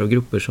typer av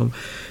grupper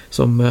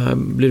som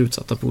blir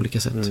utsatta på olika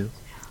sätt.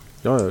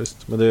 Ja, visst.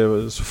 Men det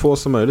är så få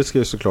som möjligt ska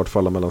ju såklart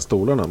falla mellan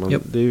stolarna.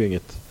 Men det är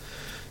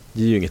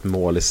ju inget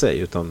mål i sig.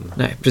 Utan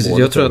nej, precis.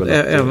 Jag tror att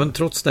även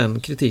trots den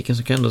kritiken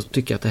så kan jag ändå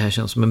tycka att det här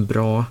känns som en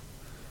bra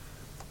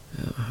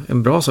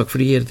sak, för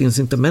det ger ett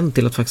incitament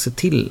till att faktiskt se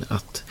till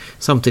att,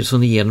 samtidigt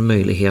som det ger en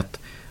möjlighet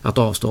att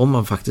avstå om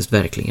man faktiskt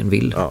verkligen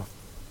vill. Ja.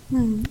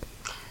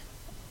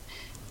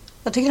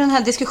 Jag tycker den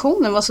här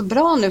diskussionen var så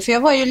bra nu, för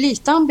jag var ju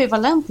lite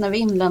ambivalent när vi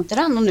inledde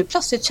den, och nu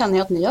plötsligt känner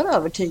jag att ni har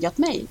övertygat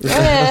mig.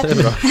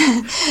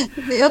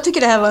 Jag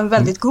tycker det här var en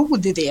väldigt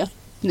god idé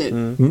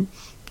nu.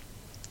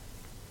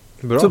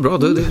 Bra. Så bra,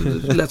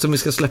 det lät som vi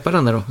ska släppa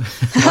den där då.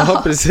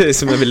 Ja, precis,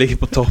 som vi ligger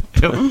på topp.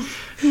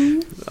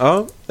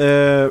 Ja,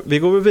 vi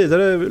går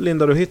vidare.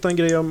 Linda, du hittar en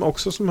grej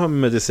också som har med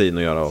medicin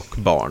att göra, och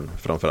barn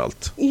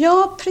framförallt.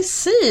 Ja,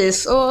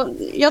 precis. Och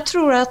jag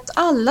tror att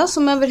alla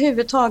som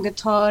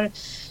överhuvudtaget har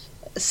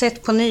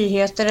sett på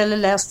nyheter eller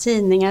läst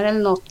tidningar eller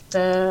något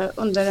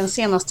under den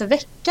senaste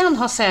veckan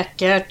har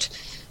säkert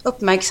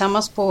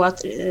uppmärksammas på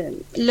att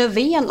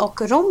Löfven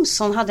och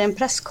Romson hade en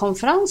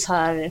presskonferens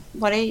här,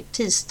 var det i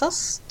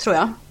tisdags, tror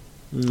jag?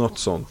 Något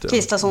sånt, ja.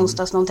 Tisdags,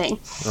 onsdags någonting.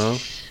 Ja.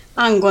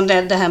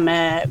 Angående det här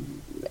med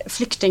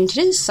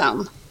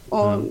flyktingkrisen.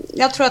 Och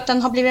jag tror att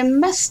den har blivit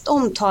mest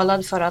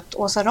omtalad för att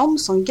Åsa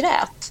Romson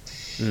grät.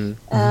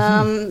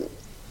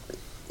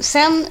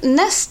 Sen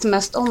näst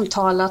mest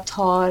omtalat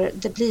har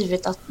det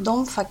blivit att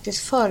de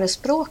faktiskt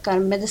förespråkar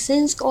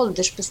medicinsk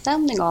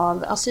åldersbestämning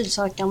av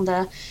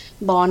asylsökande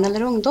barn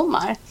eller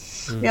ungdomar.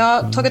 Jag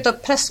har tagit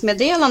upp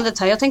pressmeddelandet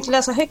här. Jag tänkte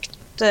läsa högt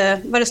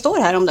vad det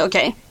står här om det,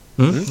 okej?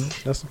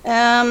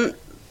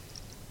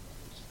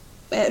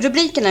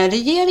 Rubriken är: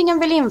 regeringen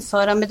vill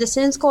införa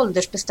medicinsk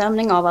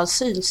åldersbestämning av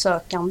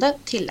asylsökande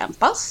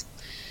tillämpas.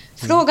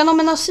 Frågan om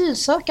en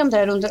asylsökande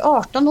är under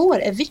 18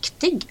 år är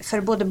viktig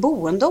för både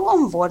boende och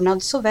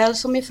omvårdnad, såväl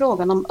som i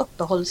frågan om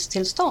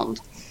uppehållstillstånd.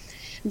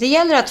 Det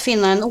gäller att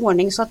finna en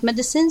ordning så att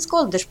medicinsk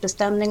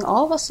åldersbestämning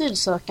av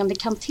asylsökande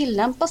kan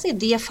tillämpas i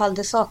de fall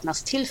det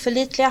saknas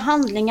tillförlitliga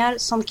handlingar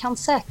som kan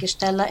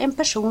säkerställa en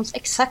persons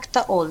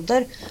exakta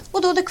ålder,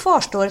 och då det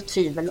kvarstår ett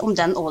tvivel om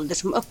den ålder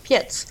som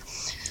uppgetts.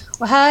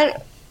 Och här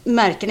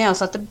märker ni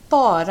alltså att det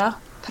bara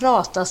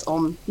pratas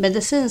om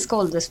medicinsk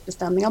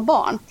åldersbestämning av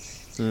barn.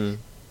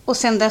 Och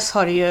sen dess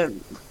har det ju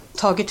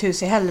tagit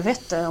hus i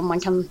helvete, om man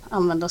kan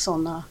använda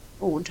sådana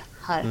ord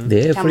här.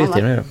 Det får det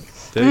göra.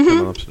 Det kan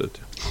man absolut.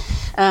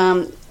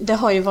 Det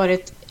har ju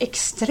varit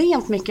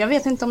extremt mycket. Jag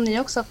vet inte om ni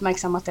också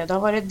uppmärksammat det. Det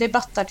har varit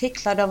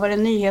debattartiklar, det har varit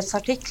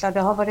nyhetsartiklar,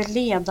 det har varit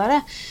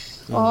ledare.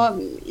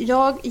 Och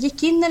jag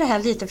gick in i det här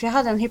lite för jag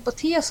hade en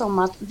hypotes om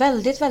att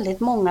väldigt, väldigt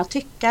många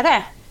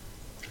tyckare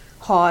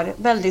har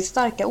väldigt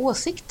starka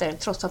åsikter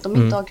trots att de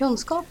inte har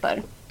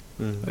kunskaper.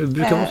 Det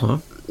brukar vara så.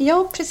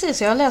 Ja,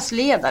 precis. Jag har läst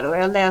ledare och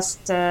jag har läst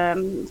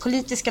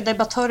politiska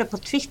debattörer på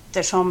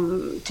Twitter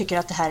som tycker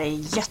att det här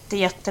är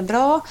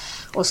jättebra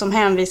och som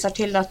hänvisar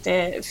till att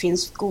det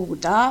finns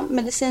goda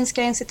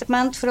medicinska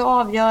incitament för att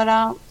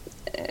avgöra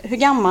hur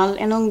gammal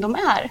en ungdom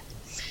är.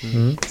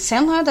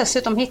 Sen har jag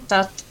dessutom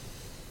hittat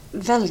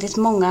väldigt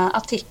många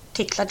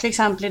artiklar till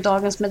exempel i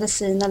Dagens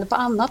Medicin eller på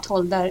annat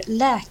håll där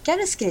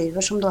läkare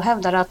skriver som då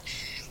hävdar att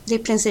det i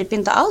princip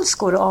inte alls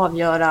går att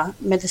avgöra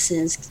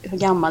medicinskt hur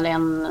gammal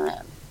en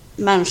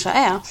människa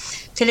är.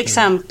 Till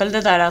exempel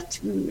det där att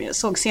jag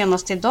såg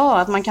senast idag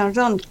att man kan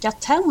röntga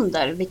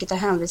tänder, vilket det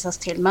hänvisas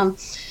till, men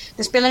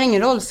det spelar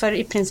ingen roll för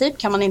i princip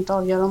kan man inte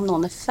avgöra om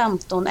någon är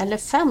 15 eller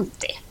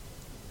 50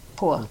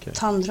 på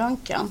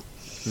tandröntgen.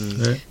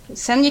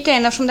 Sen gick jag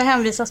in, eftersom det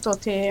hänvisas då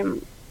till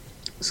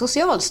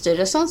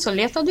Socialstyrelsen, så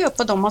letade jag upp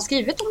vad de har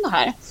skrivit om det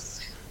här.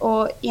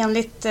 Och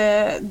enligt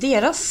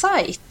deras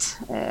sajt,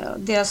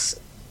 deras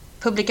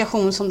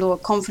publikation som då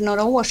kom för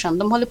några år sedan,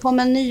 de håller på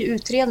med en ny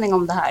utredning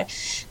om det här.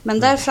 Men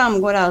där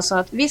framgår alltså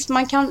att visst,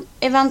 man kan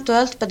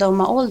eventuellt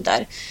bedöma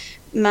ålder,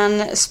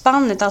 men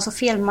spannet, alltså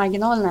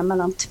felmarginalen, är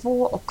mellan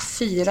 2 och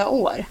 4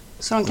 år.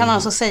 Så de kan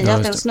alltså säga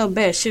att en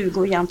snubbe är 20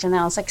 och egentligen är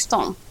han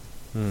 16.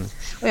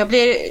 Och jag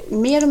blir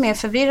mer och mer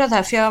förvirrad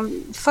här, för jag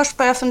först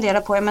börjar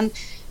fundera på men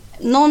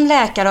någon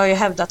läkare har ju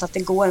hävdat att det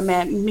går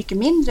med mycket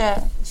mindre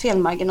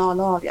felmarginal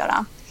att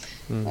avgöra.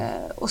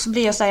 Och så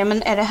blir jag så här,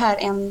 men är det här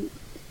en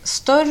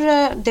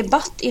större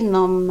debatt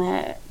inom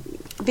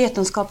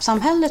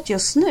vetenskapssamhället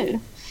just nu?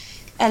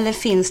 Eller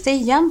finns det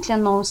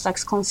egentligen någon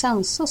slags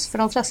konsensus? För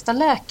de flesta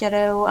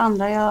läkare och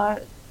andra jag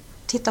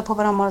tittar på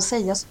vad de har att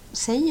säga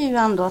säger ju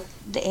ändå att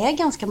det är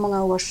ganska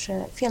många års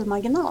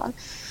felmarginal.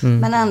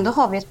 Men ändå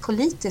har vi ett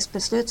politiskt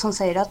beslut som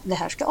säger att det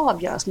här ska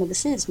avgöras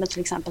medicinskt med till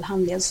exempel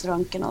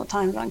handledsröntgen och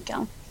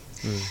tarmröntgen.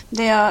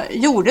 Det jag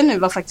gjorde nu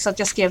var faktiskt att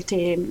jag skrev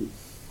till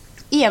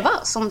Eva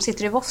som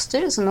sitter i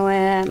VOF-styrelsen och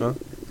är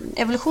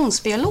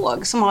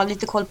evolutionsbiolog som har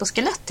lite koll på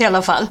skelett i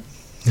alla fall.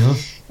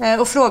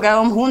 Och fråga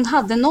om hon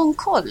hade någon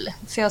koll.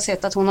 För jag har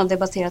sett att hon har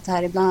debatterat det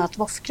här i bland annat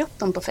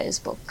VOF-gruppen på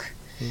Facebook.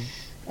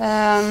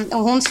 Och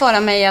hon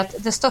svarar mig att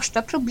det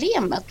största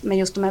problemet med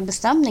just de här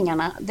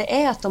bestämningarna,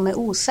 det är att de är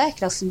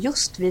osäkras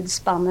just vid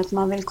spannet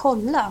man vill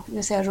kolla, det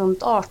vill säga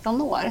runt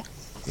 18 år.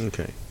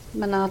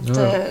 Men att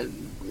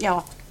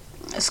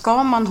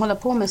ska man hålla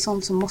på med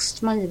sånt så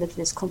måste man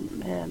givetvis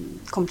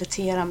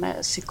komplettera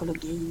med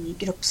psykologi,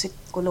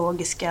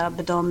 grupppsykologiska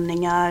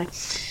bedömningar,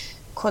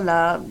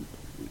 kolla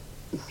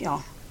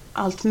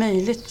allt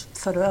möjligt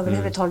för att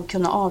överhuvudtaget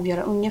kunna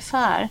avgöra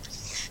ungefär.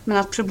 Men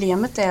att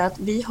problemet är att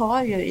vi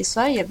har ju i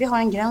Sverige, vi har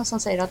en gräns som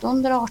säger att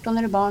under 18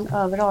 är du barn,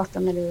 över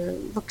 18 är du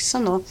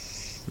vuxen. Och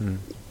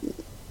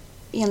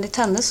enligt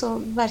henne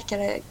så verkar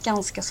det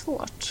ganska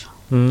svårt.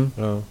 Det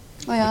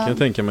kan jag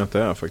tänka mig att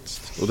det är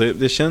faktiskt. Och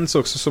det känns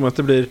också som att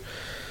det blir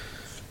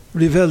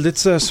väldigt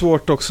så här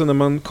svårt också när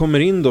man kommer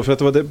in då. För att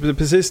det var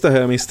precis det här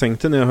jag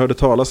misstänkte när jag hörde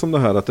talas om det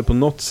här. Att det på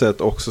något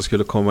sätt också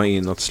skulle komma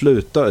in att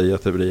sluta i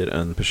att det blir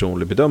en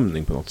personlig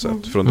bedömning på något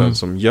sätt. Från den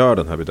som gör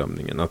den här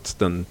bedömningen. Att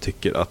den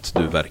tycker att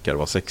du verkar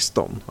vara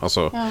 16.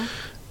 Alltså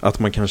att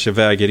man kanske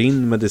väger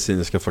in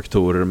medicinska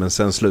faktorer. Men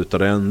sen slutar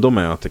det ändå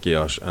med att det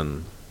görs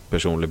en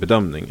personlig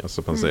bedömning.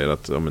 Alltså man säger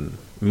att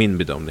min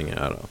bedömning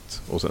är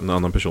att... Och sen en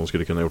annan person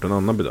skulle kunna ha gjort en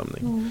annan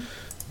bedömning.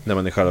 När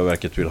man i själva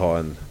verket vill ha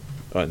en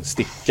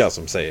sticka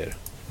som säger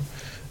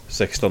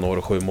 16 år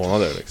och 7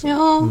 månader.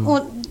 Liksom.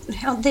 Och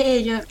det är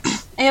ju...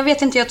 Jag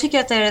vet inte, jag tycker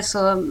att det är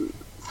så...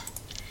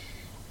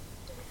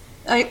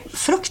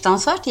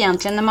 fruktansvärt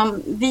egentligen när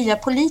man via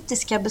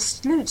politiska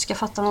beslut ska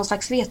fatta någon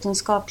slags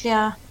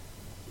vetenskapliga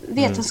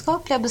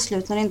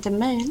beslut när det inte är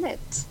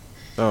möjligt.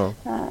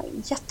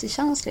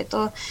 Jättekänsligt.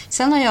 Och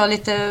sen har jag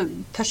lite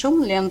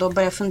personligen då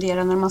börjat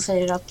fundera när man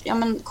säger att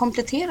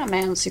komplettera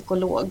med en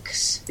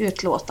psykologs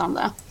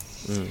utlåtande.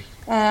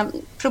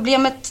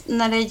 Problemet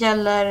när det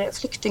gäller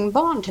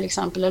flyktingbarn till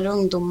exempel eller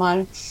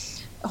ungdomar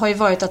har ju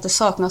varit att det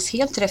saknas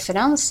helt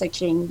referenser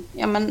kring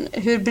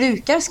hur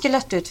brukar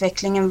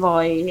skelettutvecklingen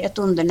vara i ett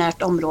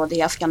undernärt område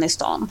i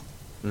Afghanistan.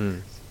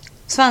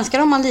 Svenskar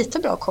har man lite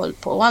bra koll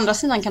på. Å andra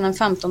sidan kan en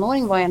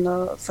 15-åring vara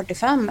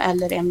 1,45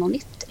 eller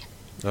 1,90.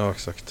 Ja,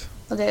 exakt.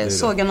 Och det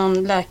såg jag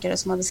någon läkare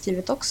som hade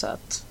skrivit också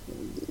att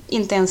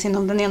inte ens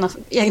inom den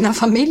egna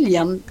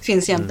familjen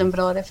finns egentligen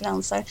bra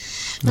referenser.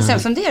 Men sen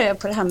funderar jag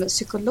på det här med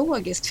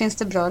psykologiskt. Finns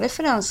det bra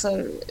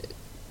referenser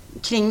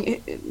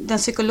kring den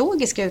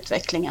psykologiska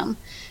utvecklingen?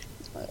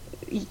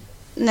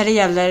 När det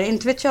gäller,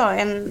 inte vet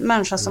jag, en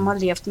människa som har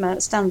levt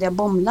med ständiga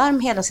bomblarm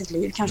hela sitt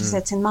liv. Kanske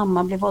sett sin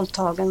mamma bli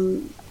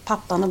våldtagen,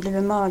 pappan har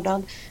blivit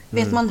mördad.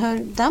 Vet man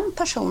hur den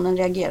personen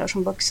reagerar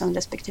som vuxen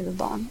respektive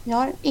barn? Jag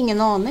har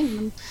ingen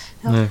aning,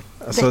 men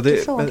jag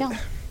väcker frågan.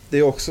 Det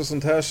är också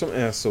sånt här som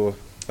är så...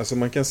 Alltså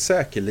man kan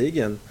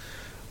säkerligen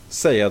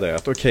säga det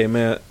att okej,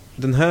 med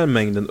den här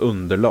mängden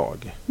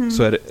underlag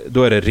så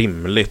då är det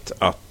rimligt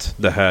att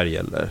det här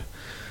gäller.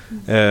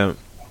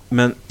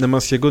 Men när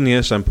man ska gå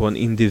ner sen på en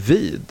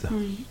individ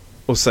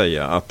och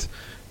säga att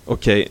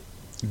okej,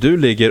 du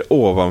ligger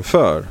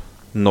ovanför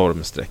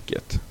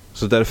normsträcket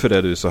så därför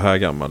är du så här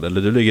gammal,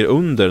 eller du ligger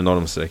under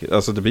normsträcket.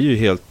 Alltså det blir ju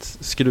helt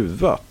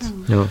skruvat.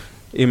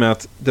 I och med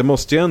att det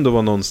måste ju ändå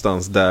vara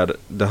någonstans där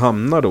det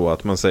hamnar då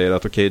att man säger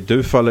att okej,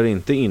 du faller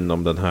inte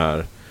inom den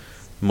här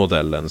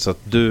modellen så att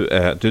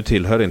du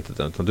tillhör inte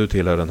den utan du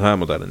tillhör den här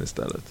modellen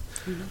istället.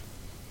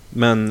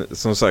 Men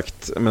som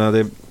sagt, jag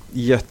menar,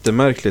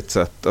 jättemärkligt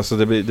sätt. Alltså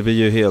det blir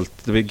ju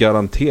det blir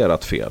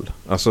garanterat fel.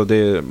 Alltså det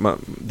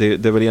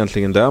är väl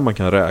egentligen där man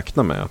kan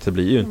räkna med att det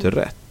blir ju inte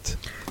rätt.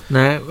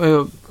 Nej,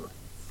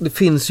 det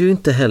finns ju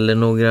inte heller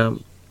några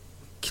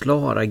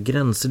klara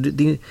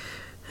gränser.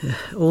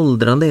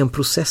 Åldrande är en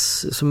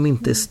process som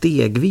inte är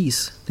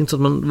stegvis. Det är inte så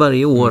att man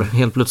varje år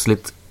helt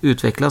plötsligt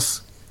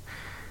utvecklas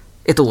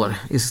ett år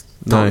i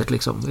taget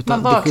liksom.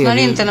 Utan man vaknar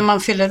inte när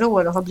man fyller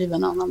år och har blivit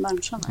en annan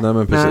människa. Nej,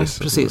 men precis.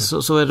 Nej,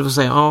 precis. Så är det att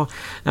säga,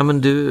 ja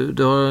men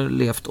du har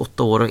levt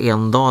 8 år och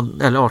en dag,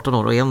 eller 18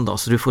 år och en dag,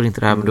 så du får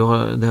inte det här, men du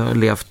har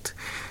levt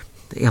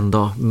en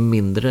dag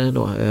mindre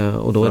då,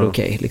 och då är det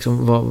okej.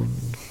 Liksom,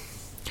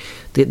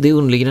 det är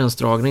underlig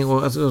gränsdragning,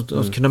 och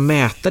att kunna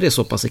mäta det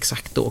så pass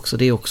exakt då också,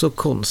 det är också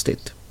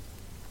konstigt.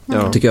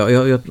 Tycker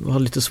jag. Jag har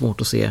lite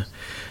svårt att se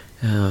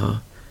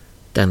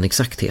den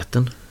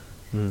exaktheten.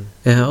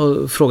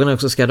 Och frågan är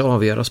också, ska det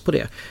avgöras på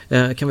det?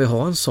 Kan vi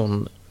ha en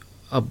sån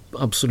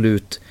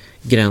absolut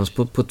gräns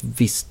på ett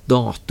visst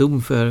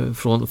datum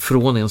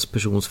från ens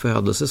persons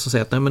födelse, som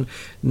säger att nej, men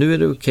nu är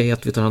det okej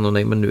att vi tar hand om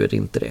dig, men nu är det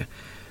inte det.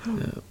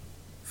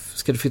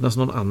 Ska det finnas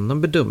någon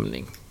annan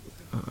bedömning?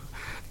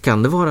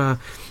 Kan det vara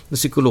en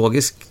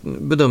psykologisk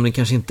bedömning,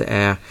 kanske inte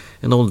är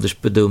en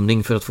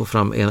åldersbedömning för att få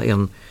fram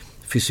en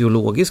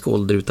fysiologisk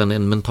ålder, utan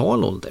en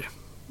mental ålder?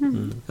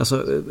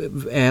 Alltså,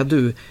 är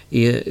du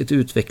i ett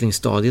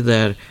utvecklingsstadie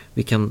där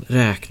vi kan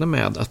räkna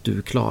med att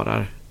du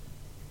klarar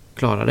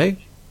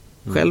dig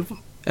själv,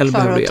 eller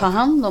klarar behöver att ta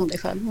hand om dig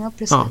själv? Ja,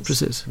 precis. Ja,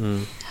 precis.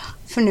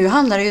 För nu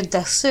handlar det ju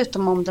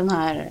dessutom om den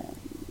här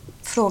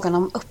frågan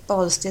om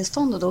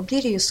uppehållstillstånd, och då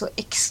blir det ju så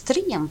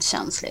extremt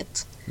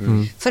känsligt.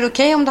 För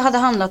okej, om det hade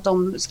handlat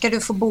om, ska du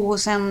få bo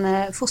hos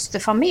en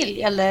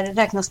fosterfamilj, eller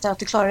räknas det att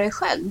du klarar dig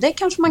själv? Det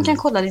kanske man kan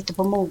kolla lite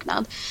på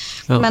mognad.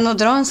 Men att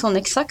dra en sån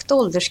exakt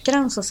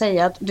åldersgräns och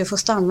säga att du får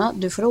stanna,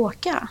 du får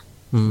åka.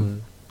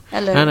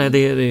 Eller... Nej, det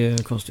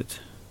är konstigt.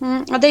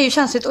 Ja, det är ju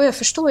känsligt, och jag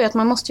förstår ju att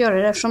man måste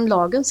göra det eftersom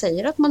lagen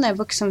säger att man är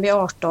vuxen vid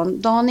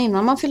 18, dagen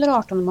innan man fyller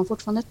 18 är man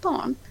fortfarande ett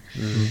barn.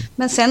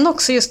 Men sen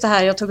också just det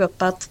här jag tog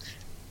upp,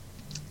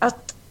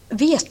 att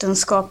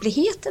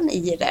vetenskapligheten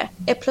i det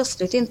är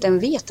plötsligt inte en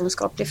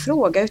vetenskaplig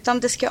fråga, utan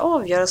det ska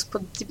avgöras på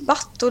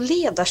debatt och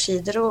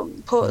ledarsidor och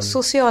på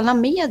sociala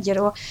medier,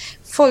 och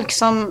folk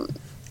som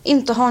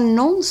inte har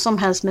någon som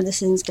helst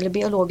medicinsk eller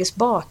biologisk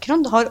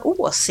bakgrund har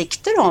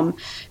åsikter om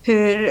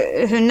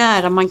hur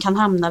nära man kan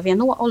hamna vid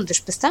en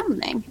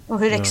åldersbestämning och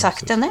hur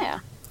exakt den är.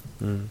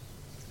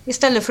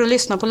 Istället för att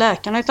lyssna på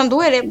läkarna, utan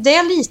då är det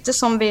är lite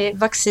som vid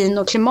vaccin-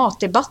 och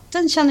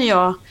klimatdebatten, känner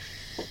jag,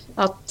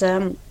 att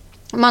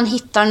man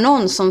hittar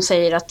någon som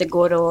säger att det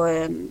går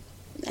att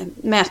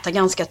mäta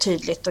ganska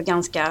tydligt och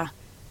ganska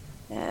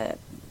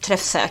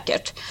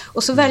träffsäkert.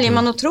 Och så väljer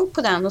man att tro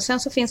på den, och sen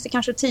så finns det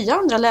kanske 10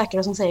 andra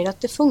läkare som säger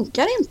att det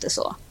funkar inte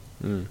så.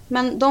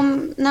 Men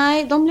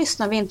de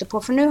lyssnar vi inte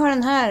på, för nu har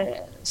den här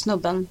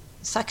snubben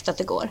sagt att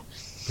det går.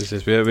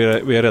 Precis, vi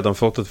har redan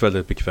fått ett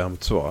väldigt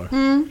bekvämt svar.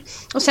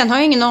 Och sen har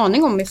jag ingen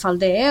aning om ifall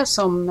det är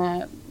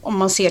som om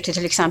man ser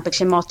till exempel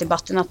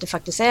klimatdebatten, att det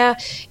faktiskt är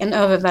en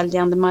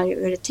överväldigande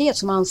majoritet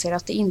som anser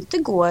att det inte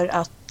går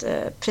att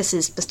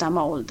precis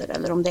bestämma ålder,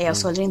 eller om det är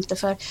så eller inte.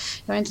 För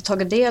jag har inte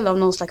tagit del av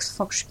någon slags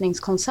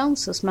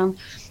forskningskonsensus, men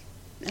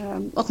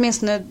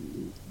åtminstone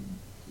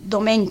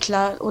de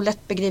enkla och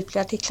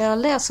lättbegripliga artiklar jag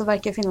läser, så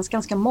verkar det finnas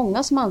ganska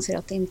många som anser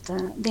att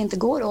det inte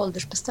går att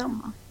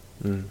åldersbestämma.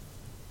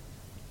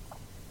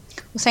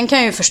 Och sen kan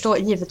jag ju förstå,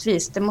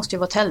 givetvis, det måste ju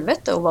vara ett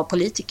helvete att vara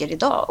politiker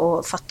idag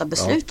och fatta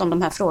beslut om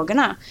de här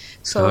frågorna.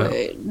 Så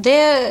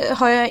det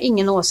har jag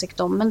ingen åsikt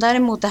om. Men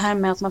däremot det här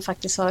med att man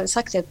faktiskt har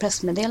sagt i ett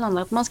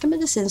pressmeddelande att man ska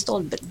medicinskt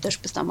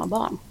åldersbestämma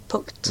barn.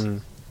 Punkt.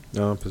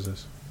 Ja,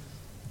 precis.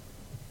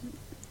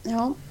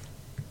 Ja.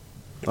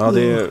 Ja,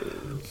 det är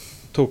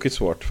tokigt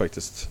svårt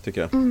faktiskt,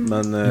 tycker jag.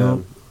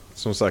 Men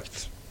som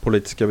sagt,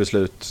 politiska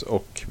beslut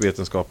och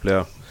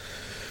vetenskaplig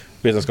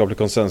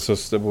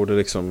konsensus, det borde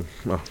liksom,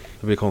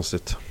 det blir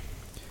konstigt.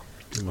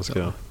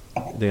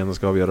 Det ena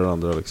ska avgöra det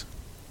andra liksom.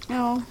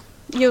 Ja,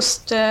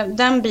 just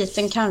den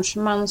biten kanske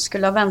man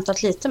skulle ha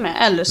väntat lite med,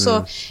 eller så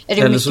är det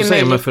eller mycket så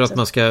säger man för att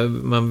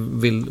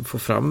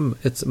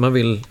man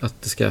vill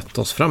att det ska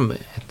tas fram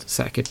ett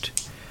säkert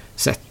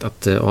sätt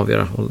att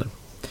avgöra åldern.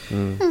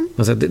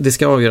 Alltså, det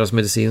ska avgöras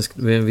medicinskt,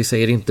 men vi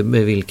säger inte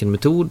med vilken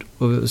metod,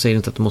 och vi säger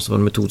inte att det måste vara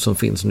en metod som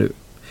finns nu.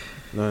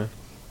 Nej.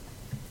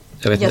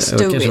 Jag vet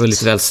inte, jag kanske var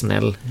lite väl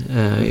snäll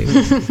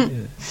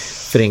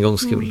för en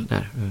gångs skull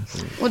där.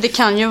 Och det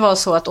kan ju vara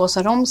så att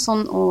Åsa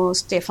Romson och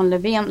Stefan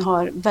Löfven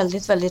har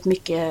väldigt, väldigt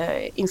mycket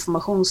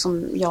information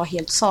som jag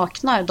helt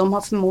saknar. De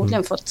har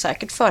förmodligen fått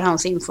säkert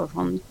förhandsinfo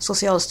från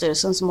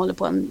Socialstyrelsen, som håller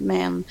på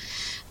med en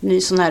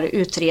ny sån här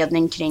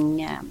utredning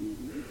kring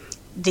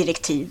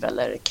direktiv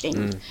eller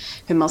kring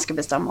hur man ska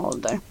bestämma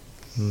ålder.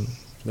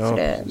 Ja,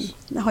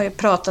 det har ju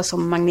pratats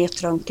om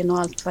magnetröntgen och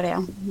allt vad det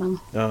är. Men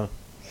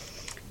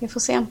vi får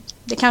se.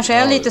 Det kanske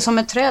är lite som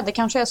ett träd. Det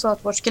kanske är så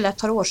att vårt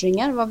skelett har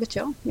årsringar, vad vet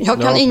jag.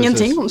 Jag kan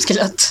ingenting om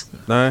skelett.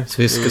 Nej.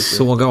 Så vi ska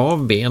såga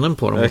av benen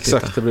på dem.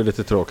 Exakt, det blir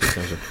lite tråkigt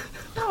kanske.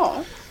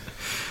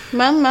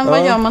 Men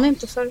vad gör man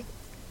inte för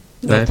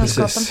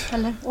vetenskapen? precis.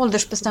 Eller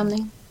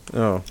åldersbestämning?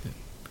 Ja.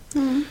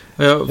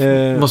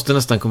 Jag måste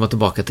nästan komma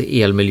tillbaka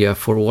till elmiljö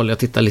for all. Jag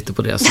tittar lite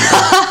på deras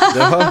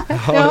sida.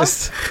 Ja,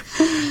 visst.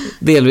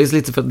 Delvis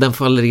lite för att den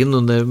faller in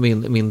under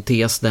min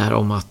tes där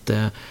om att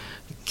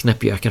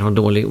knäppjökar har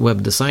dålig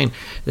webbdesign.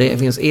 Det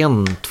finns 1,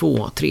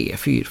 2, 3,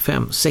 4,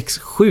 5, 6,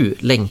 7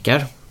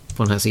 länkar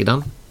på den här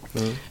sidan.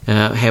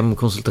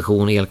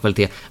 Hemkonsultation,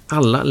 elkvalitet.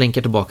 Alla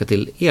länkar tillbaka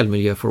till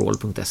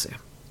elmiljöforall.se.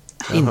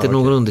 Inte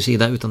någon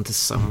undersida utan till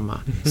samma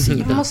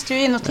sida. Jag måste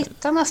ju in och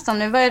titta nästan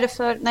nu. Vad är det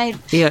för... Nej.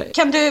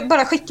 Kan du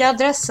bara skicka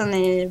adressen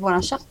i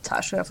våran chatt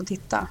här så jag får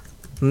titta?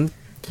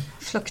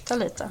 Flukta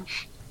lite.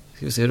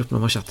 Ska vi se, öppnar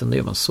man chatten, det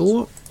gör man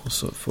så. Och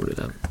så får du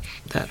den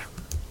där.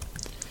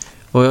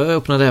 Och jag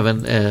öppnade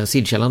även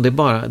sidkällan. Det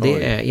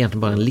är egentligen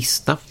bara en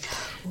lista.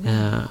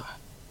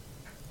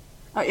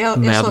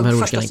 Jag såg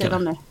första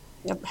sidan nu.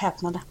 Jag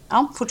häpnade.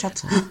 Ja,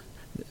 fortsätt.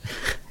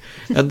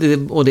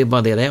 Och det är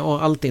bara det.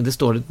 Och allting, det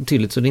står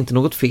tydligt så det är inte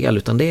något fel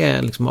utan det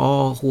är liksom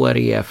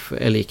HREF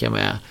är lika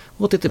med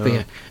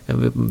HTTP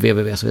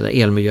www så vidare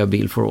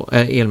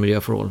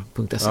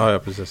elmiljöforall.se. Ja,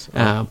 precis.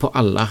 På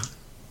alla.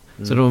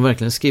 Så de har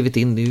verkligen skrivit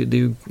in det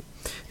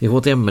är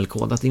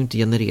HTML-kodat, det är inte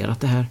genererat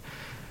det här.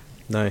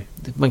 Nej.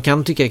 Man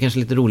kan tycka kanske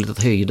lite roligt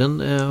att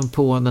höjden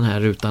på den här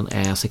rutan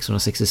är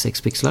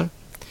 666 pixlar.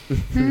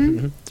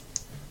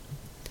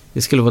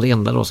 Det skulle vara det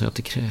enda då som jag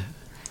tycker.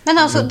 Men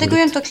alltså, det går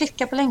ju inte att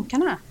klicka på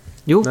länkarna.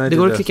 Jo, det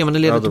går att klicka men det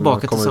leder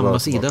tillbaka till samma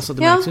sida så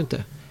det märks ju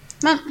inte.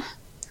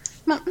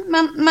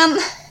 Men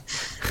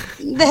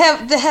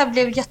det här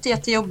blev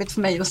jättejobbigt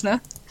för mig just nu.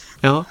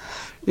 Ja,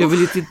 jag vill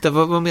ju titta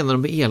vad menar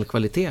de med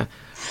elkvalitet?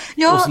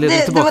 Ja,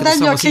 det var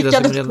den jag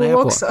klickade på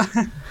också.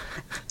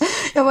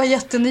 Jag var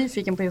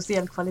jättenyfiken på just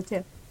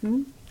elkvalitet.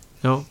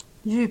 Ja.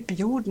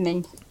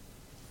 Djupjordning.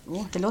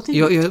 Det låter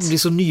jag blir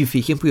så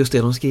nyfiken på just det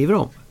de skriver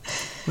om.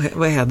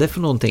 Vad är det för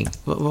någonting?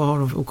 Vad har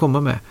de att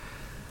komma med?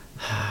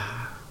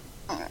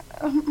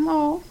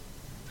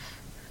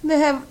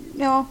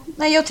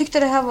 Nej, jag tyckte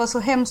det här var så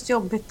hemskt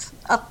jobbigt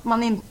att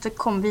man inte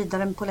kom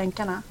vidare på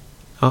länkarna.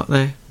 Ja,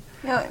 nej.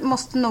 Jag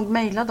måste nog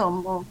mejla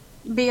dem och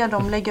be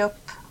dem lägga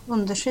upp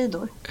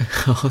undersidor.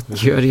 Ja,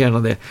 gör gärna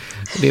det.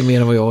 Det är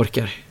mer än vad jag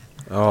orkar.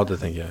 Ja, det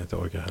tänker jag inte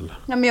orkar heller.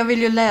 Ja, men jag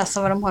vill ju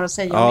läsa vad de har att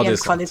säga om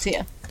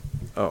elkvalitet.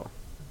 Ja.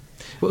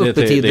 Det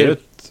är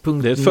ett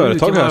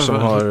företag här som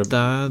har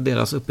hitta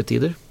deras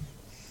öppettider.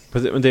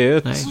 Men det är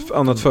ett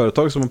annat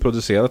företag som har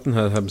producerat den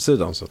här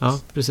hemsidan så. Ja,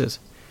 precis.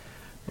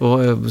 Och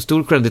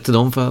stor credit till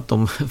dem för att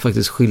de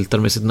faktiskt skyltar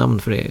med sitt namn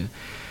för det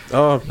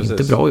är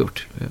inte bra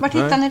gjort. Vart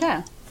hittar ni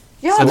det?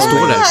 Ja, det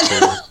står där.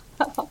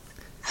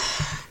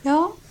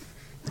 Ja.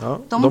 Ja,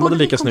 de hade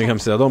lika snygg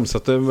hemsida så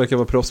att det verkar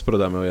vara proffs på det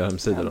där med att göra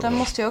hemsidor. Den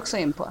måste jag också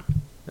in på.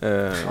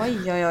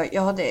 Oj,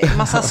 jag hade en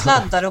massa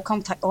sladdar och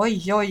kontakt.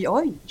 Oj.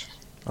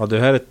 Ja, det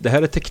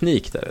här är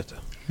teknik där, vet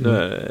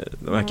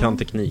du. Man kan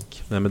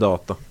teknik, det här med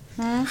data.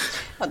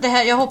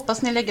 Ja, jag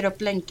hoppas ni lägger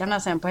upp länkarna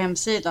sen på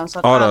hemsidan så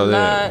att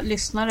alla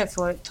lyssnare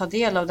får ta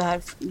del av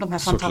de här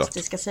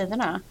fantastiska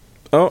sidorna.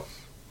 Ja,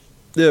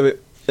 det gör vi.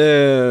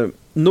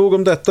 Nog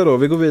om detta då.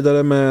 Vi går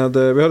vidare med,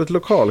 vi har ett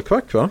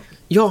lokalkvack, va?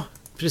 Ja,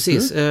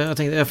 precis. Jag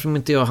tänkte, eftersom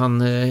inte jag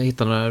hann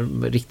hitta några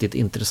riktigt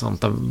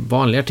intressanta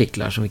vanliga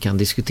artiklar som vi kan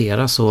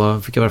diskutera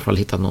så fick jag i alla fall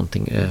hitta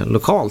någonting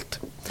lokalt.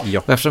 Ja.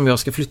 Och eftersom jag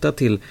ska flytta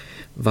till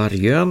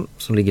Vargön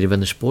som ligger i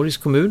Vänersborgs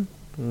kommun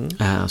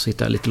så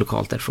hittar jag lite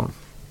lokalt därifrån.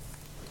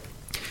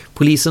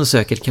 Polisen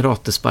söker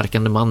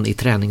karatesparkande man i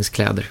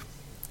träningskläder.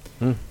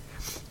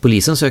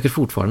 Polisen söker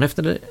fortfarande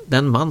efter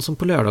den man som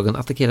på lördagen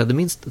attackerade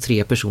minst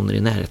 3 personer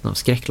i närheten av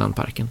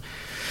Skräcklandparken.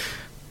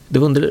 Det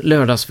var under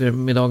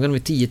lördagsförmiddagen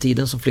vid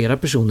 10-tiden som flera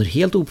personer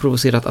helt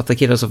oprovocerat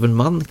attackerades av en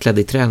man klädd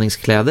i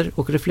träningskläder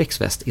och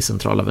reflexväst i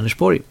centrala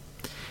Vänersborg.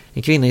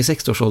 En kvinna i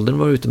 60-årsåldern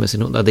var ute med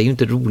sin hund. Det är ju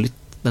inte roligt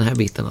den här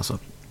biten alltså.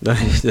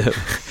 Nej,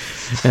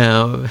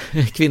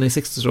 kvinna i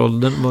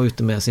 60-årsåldern var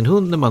ute med sin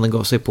hund när mannen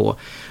gav sig på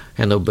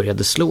henne och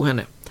började slå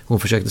henne. Hon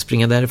försökte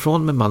springa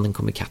därifrån men mannen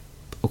kom ikapp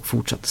och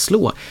fortsatte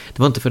slå. Det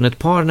var inte förrän ett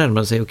par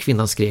närmade sig och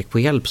kvinnan skrek på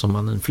hjälp som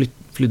mannen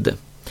flydde.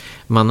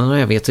 Mannen har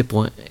övergett sig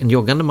på en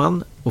joggande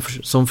man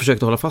som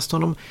försökte hålla fast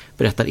honom,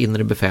 berättar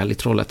inre befäl i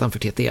Trollhättan för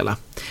TTL.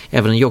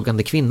 Även en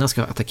joggande kvinna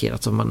ska ha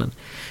attackerats av mannen.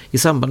 I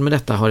samband med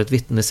detta har ett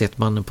vittne sett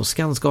mannen på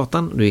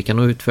Skansgatan. Då gick han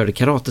och utförde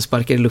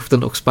karatesparkar i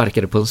luften och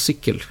sparkade på en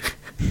cykel.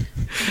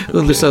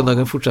 Under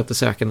söndagen fortsatte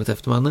sökandet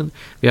efter mannen.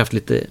 Vi har haft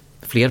lite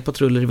fler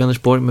patruller i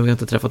Vänersborg men vi har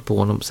inte träffat på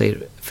honom,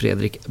 säger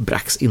Fredrik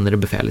Brax, inre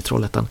befäl i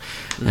Trollhättan.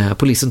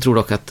 Polisen tror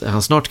dock att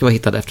han snart ska vara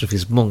hittad efter att det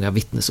finns många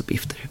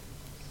vittnesuppgifter.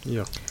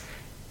 Ja.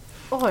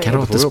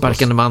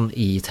 Karatesparkande man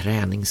i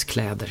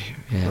träningskläder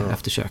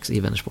eftersöks i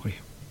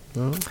Vänersborg.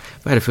 Ja.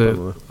 Vad är det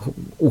för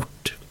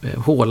ort,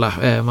 håla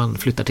man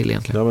flyttar till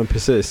egentligen? Ja, men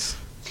precis.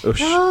 Usch.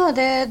 Ja,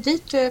 det är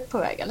dit du är på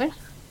väg, eller?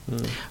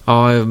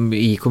 Ja,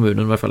 i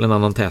kommunen i alla fall, en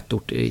annan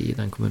tätort i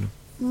den kommunen.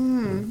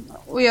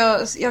 Och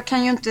jag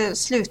kan ju inte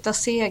sluta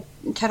se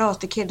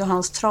Karate Kid och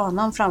hans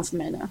tranan framför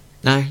mig nu.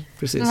 Nej,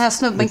 precis. Den här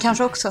snubben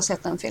kanske också har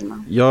sett den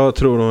filmen. Jag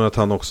tror nog att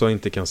han också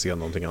inte kan se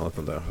någonting annat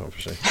än det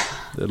framför sig.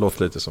 Det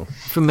låter lite så.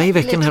 För mig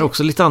väcker den här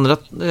också lite andra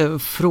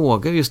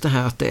frågor. Just det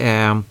här att det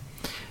är...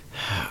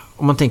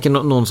 Om man tänker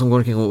någon som går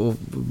omkring och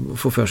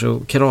får för sig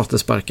att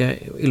karatesparka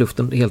i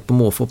luften helt på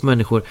måfå på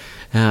människor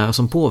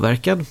som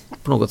påverkad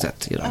på något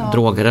sätt,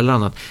 droger eller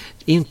annat.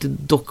 Inte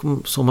dock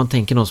som man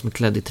tänker någon som är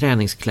klädd i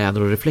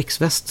träningskläder och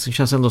reflexväst. Så det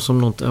känns ändå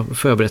som någon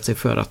förberett sig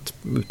för att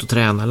ut och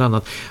träna eller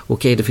annat.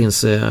 Okej, det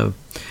finns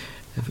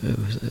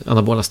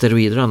anabola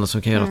steroider och annat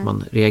som kan göra att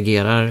man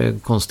reagerar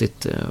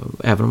konstigt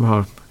även om man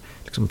har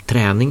liksom,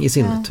 träning i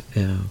sinnet.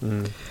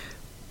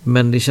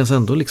 Men det känns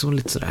ändå liksom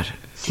lite sådär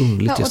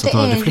ungligt just att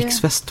ha en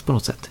reflexväst på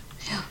något sätt.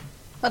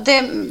 Ja, det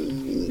är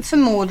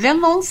förmodligen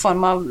någon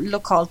form av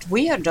lokalt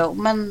weirdo,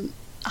 men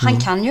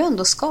han kan ju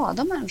ändå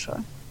skada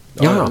människor.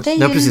 Ja,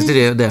 precis.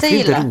 Det är därför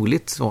inte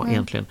roligt så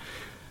egentligen.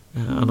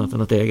 Annat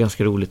än att det är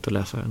ganska roligt att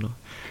läsa ändå.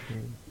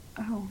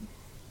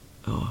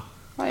 Ja,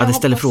 det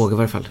ställer frågor i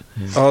varje fall.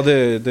 Ja, det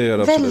gör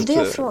det absolut.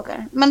 Väldiga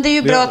frågor. Men det är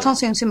ju bra att han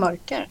syns i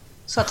mörker.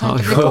 Så att han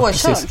inte blir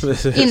påkörd.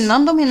 Precis.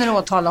 Innan de hinner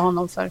åtala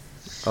honom för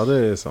det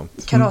är sant.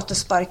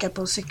 Karatesparkar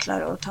på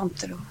cyklar och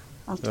tanter och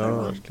allt vad det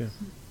var. Verkligen.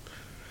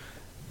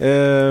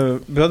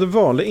 Vi hade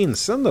vanlig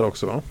insändare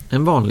också, va?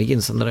 En vanlig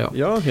insändare, ja.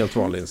 Ja, en helt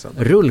vanlig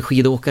insändare.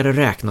 Rullskidåkare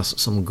räknas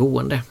som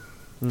gående.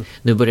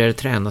 Nu börjar det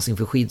tränas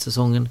inför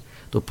skidsäsongen.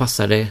 Då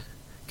passar det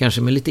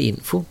kanske med lite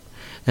info.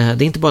 Det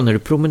är inte bara när du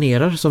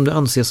promenerar som du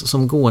anses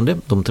som gående.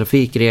 De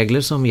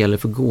trafikregler som gäller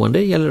för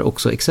gående gäller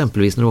också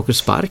exempelvis när du åker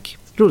spark,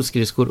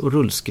 rullskridskor och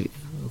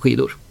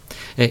rullskidor.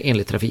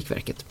 Enligt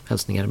Trafikverket.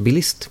 Hälsningar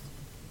bilist.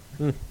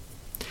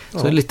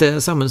 Så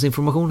lite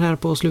samhällsinformation här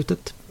på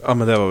slutet. Ja,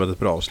 men det var väldigt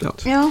bra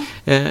avslut. Ja.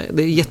 Det är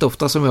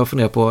jätteofta som jag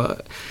funderar på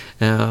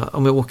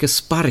om jag åker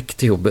spark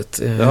till jobbet.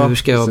 Hur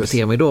ska jag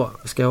bete mig då?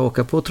 Ska jag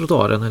åka på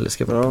trottoaren eller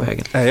ska jag vara på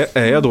vägen?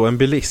 Är jag då en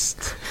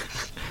bilist?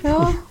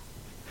 Ja.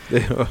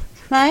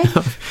 Nej.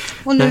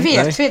 Och nu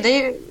vet vi. Det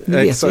är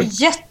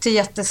ju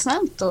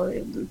jättesnällt att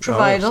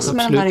provide oss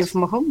med den här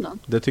informationen.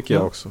 Det tycker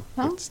jag också.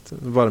 En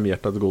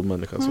varmhjärtad god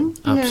människa som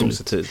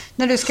positiv.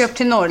 När du ska upp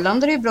till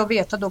Norrland är det ju bra att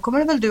veta. Då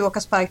kommer väl du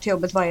åka spark till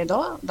jobbet varje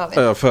dag, David?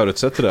 Jag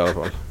förutsätter det i alla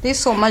fall. Det är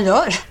så man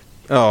gör.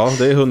 Ja,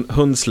 det är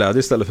hundsläde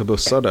istället för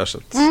bussar där. Så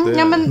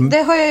ja, men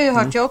det har jag ju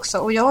hört jag också.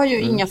 Och jag har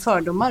ju inga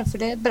fördomar. För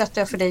det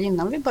berättade jag för dig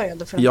innan vi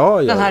började för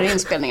den här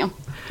inspelningen.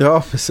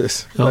 Ja,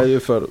 precis. Jag är ju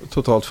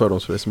totalt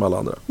fördomsfri som alla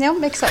andra. Ja,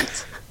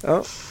 exakt.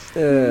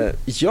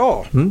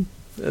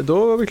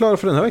 Då var vi klara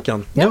för den här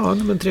veckan. Ja,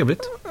 men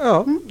trevligt.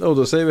 Ja, och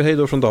då säger vi hej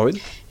då från David.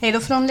 Hej då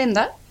från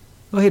Linda.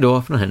 Och hej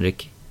då från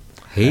Henrik.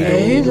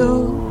 Hej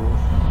då.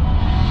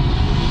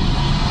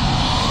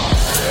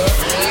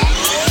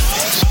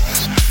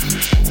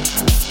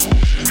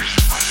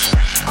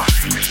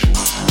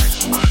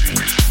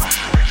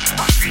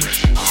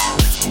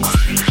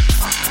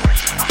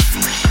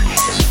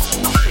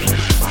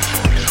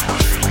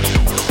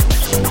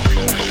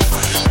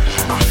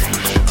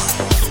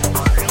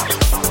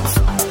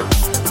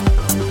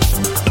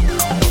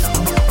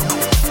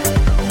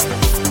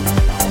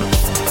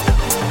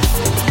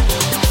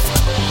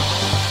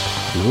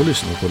 Du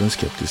lyssnar på den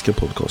skeptiska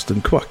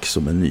podcasten Quack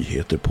som är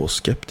nyheter på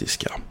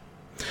skeptiska.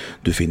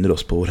 Du finner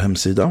oss på vår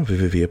hemsida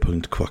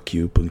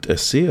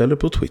www.quacku.se eller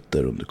på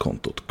Twitter under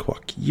kontot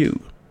quacku.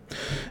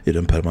 I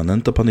den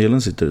permanenta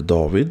panelen sitter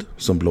David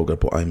som bloggar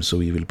på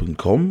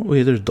imsoevil.com och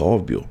heter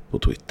Davbio på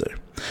Twitter.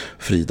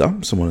 Frida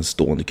som har en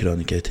stående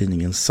krönika i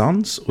tidningen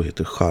Sans och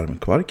heter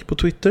Charmkvark på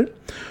Twitter.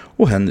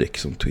 Och Henrik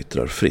som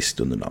twittrar friskt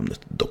under namnet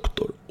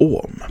Dr.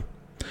 Ohm.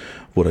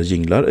 Våra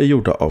jinglar är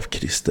gjorda av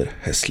Christer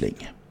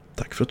Hessling.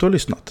 Tack för att du har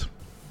lyssnat.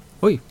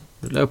 Oj,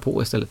 nu lär jag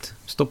på istället.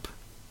 Stopp.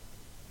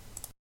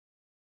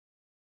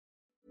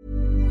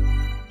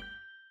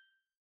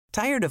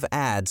 Tired of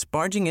ads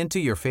barging into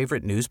your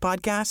favorite news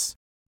podcasts?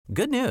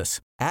 Good news.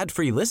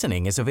 Ad-free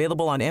listening is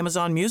available on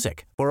Amazon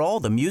Music for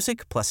all the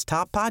music plus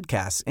top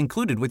podcasts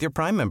included with your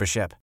Prime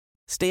membership.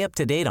 Stay up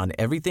to date on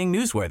everything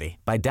newsworthy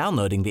by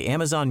downloading the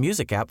Amazon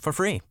Music app for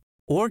free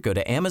or go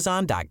to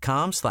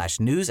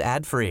amazon.com/news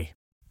ad free.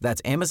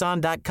 That's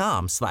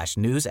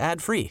amazon.com/news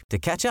ad free to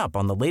catch up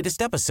on the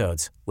latest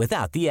episodes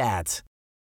without the ads.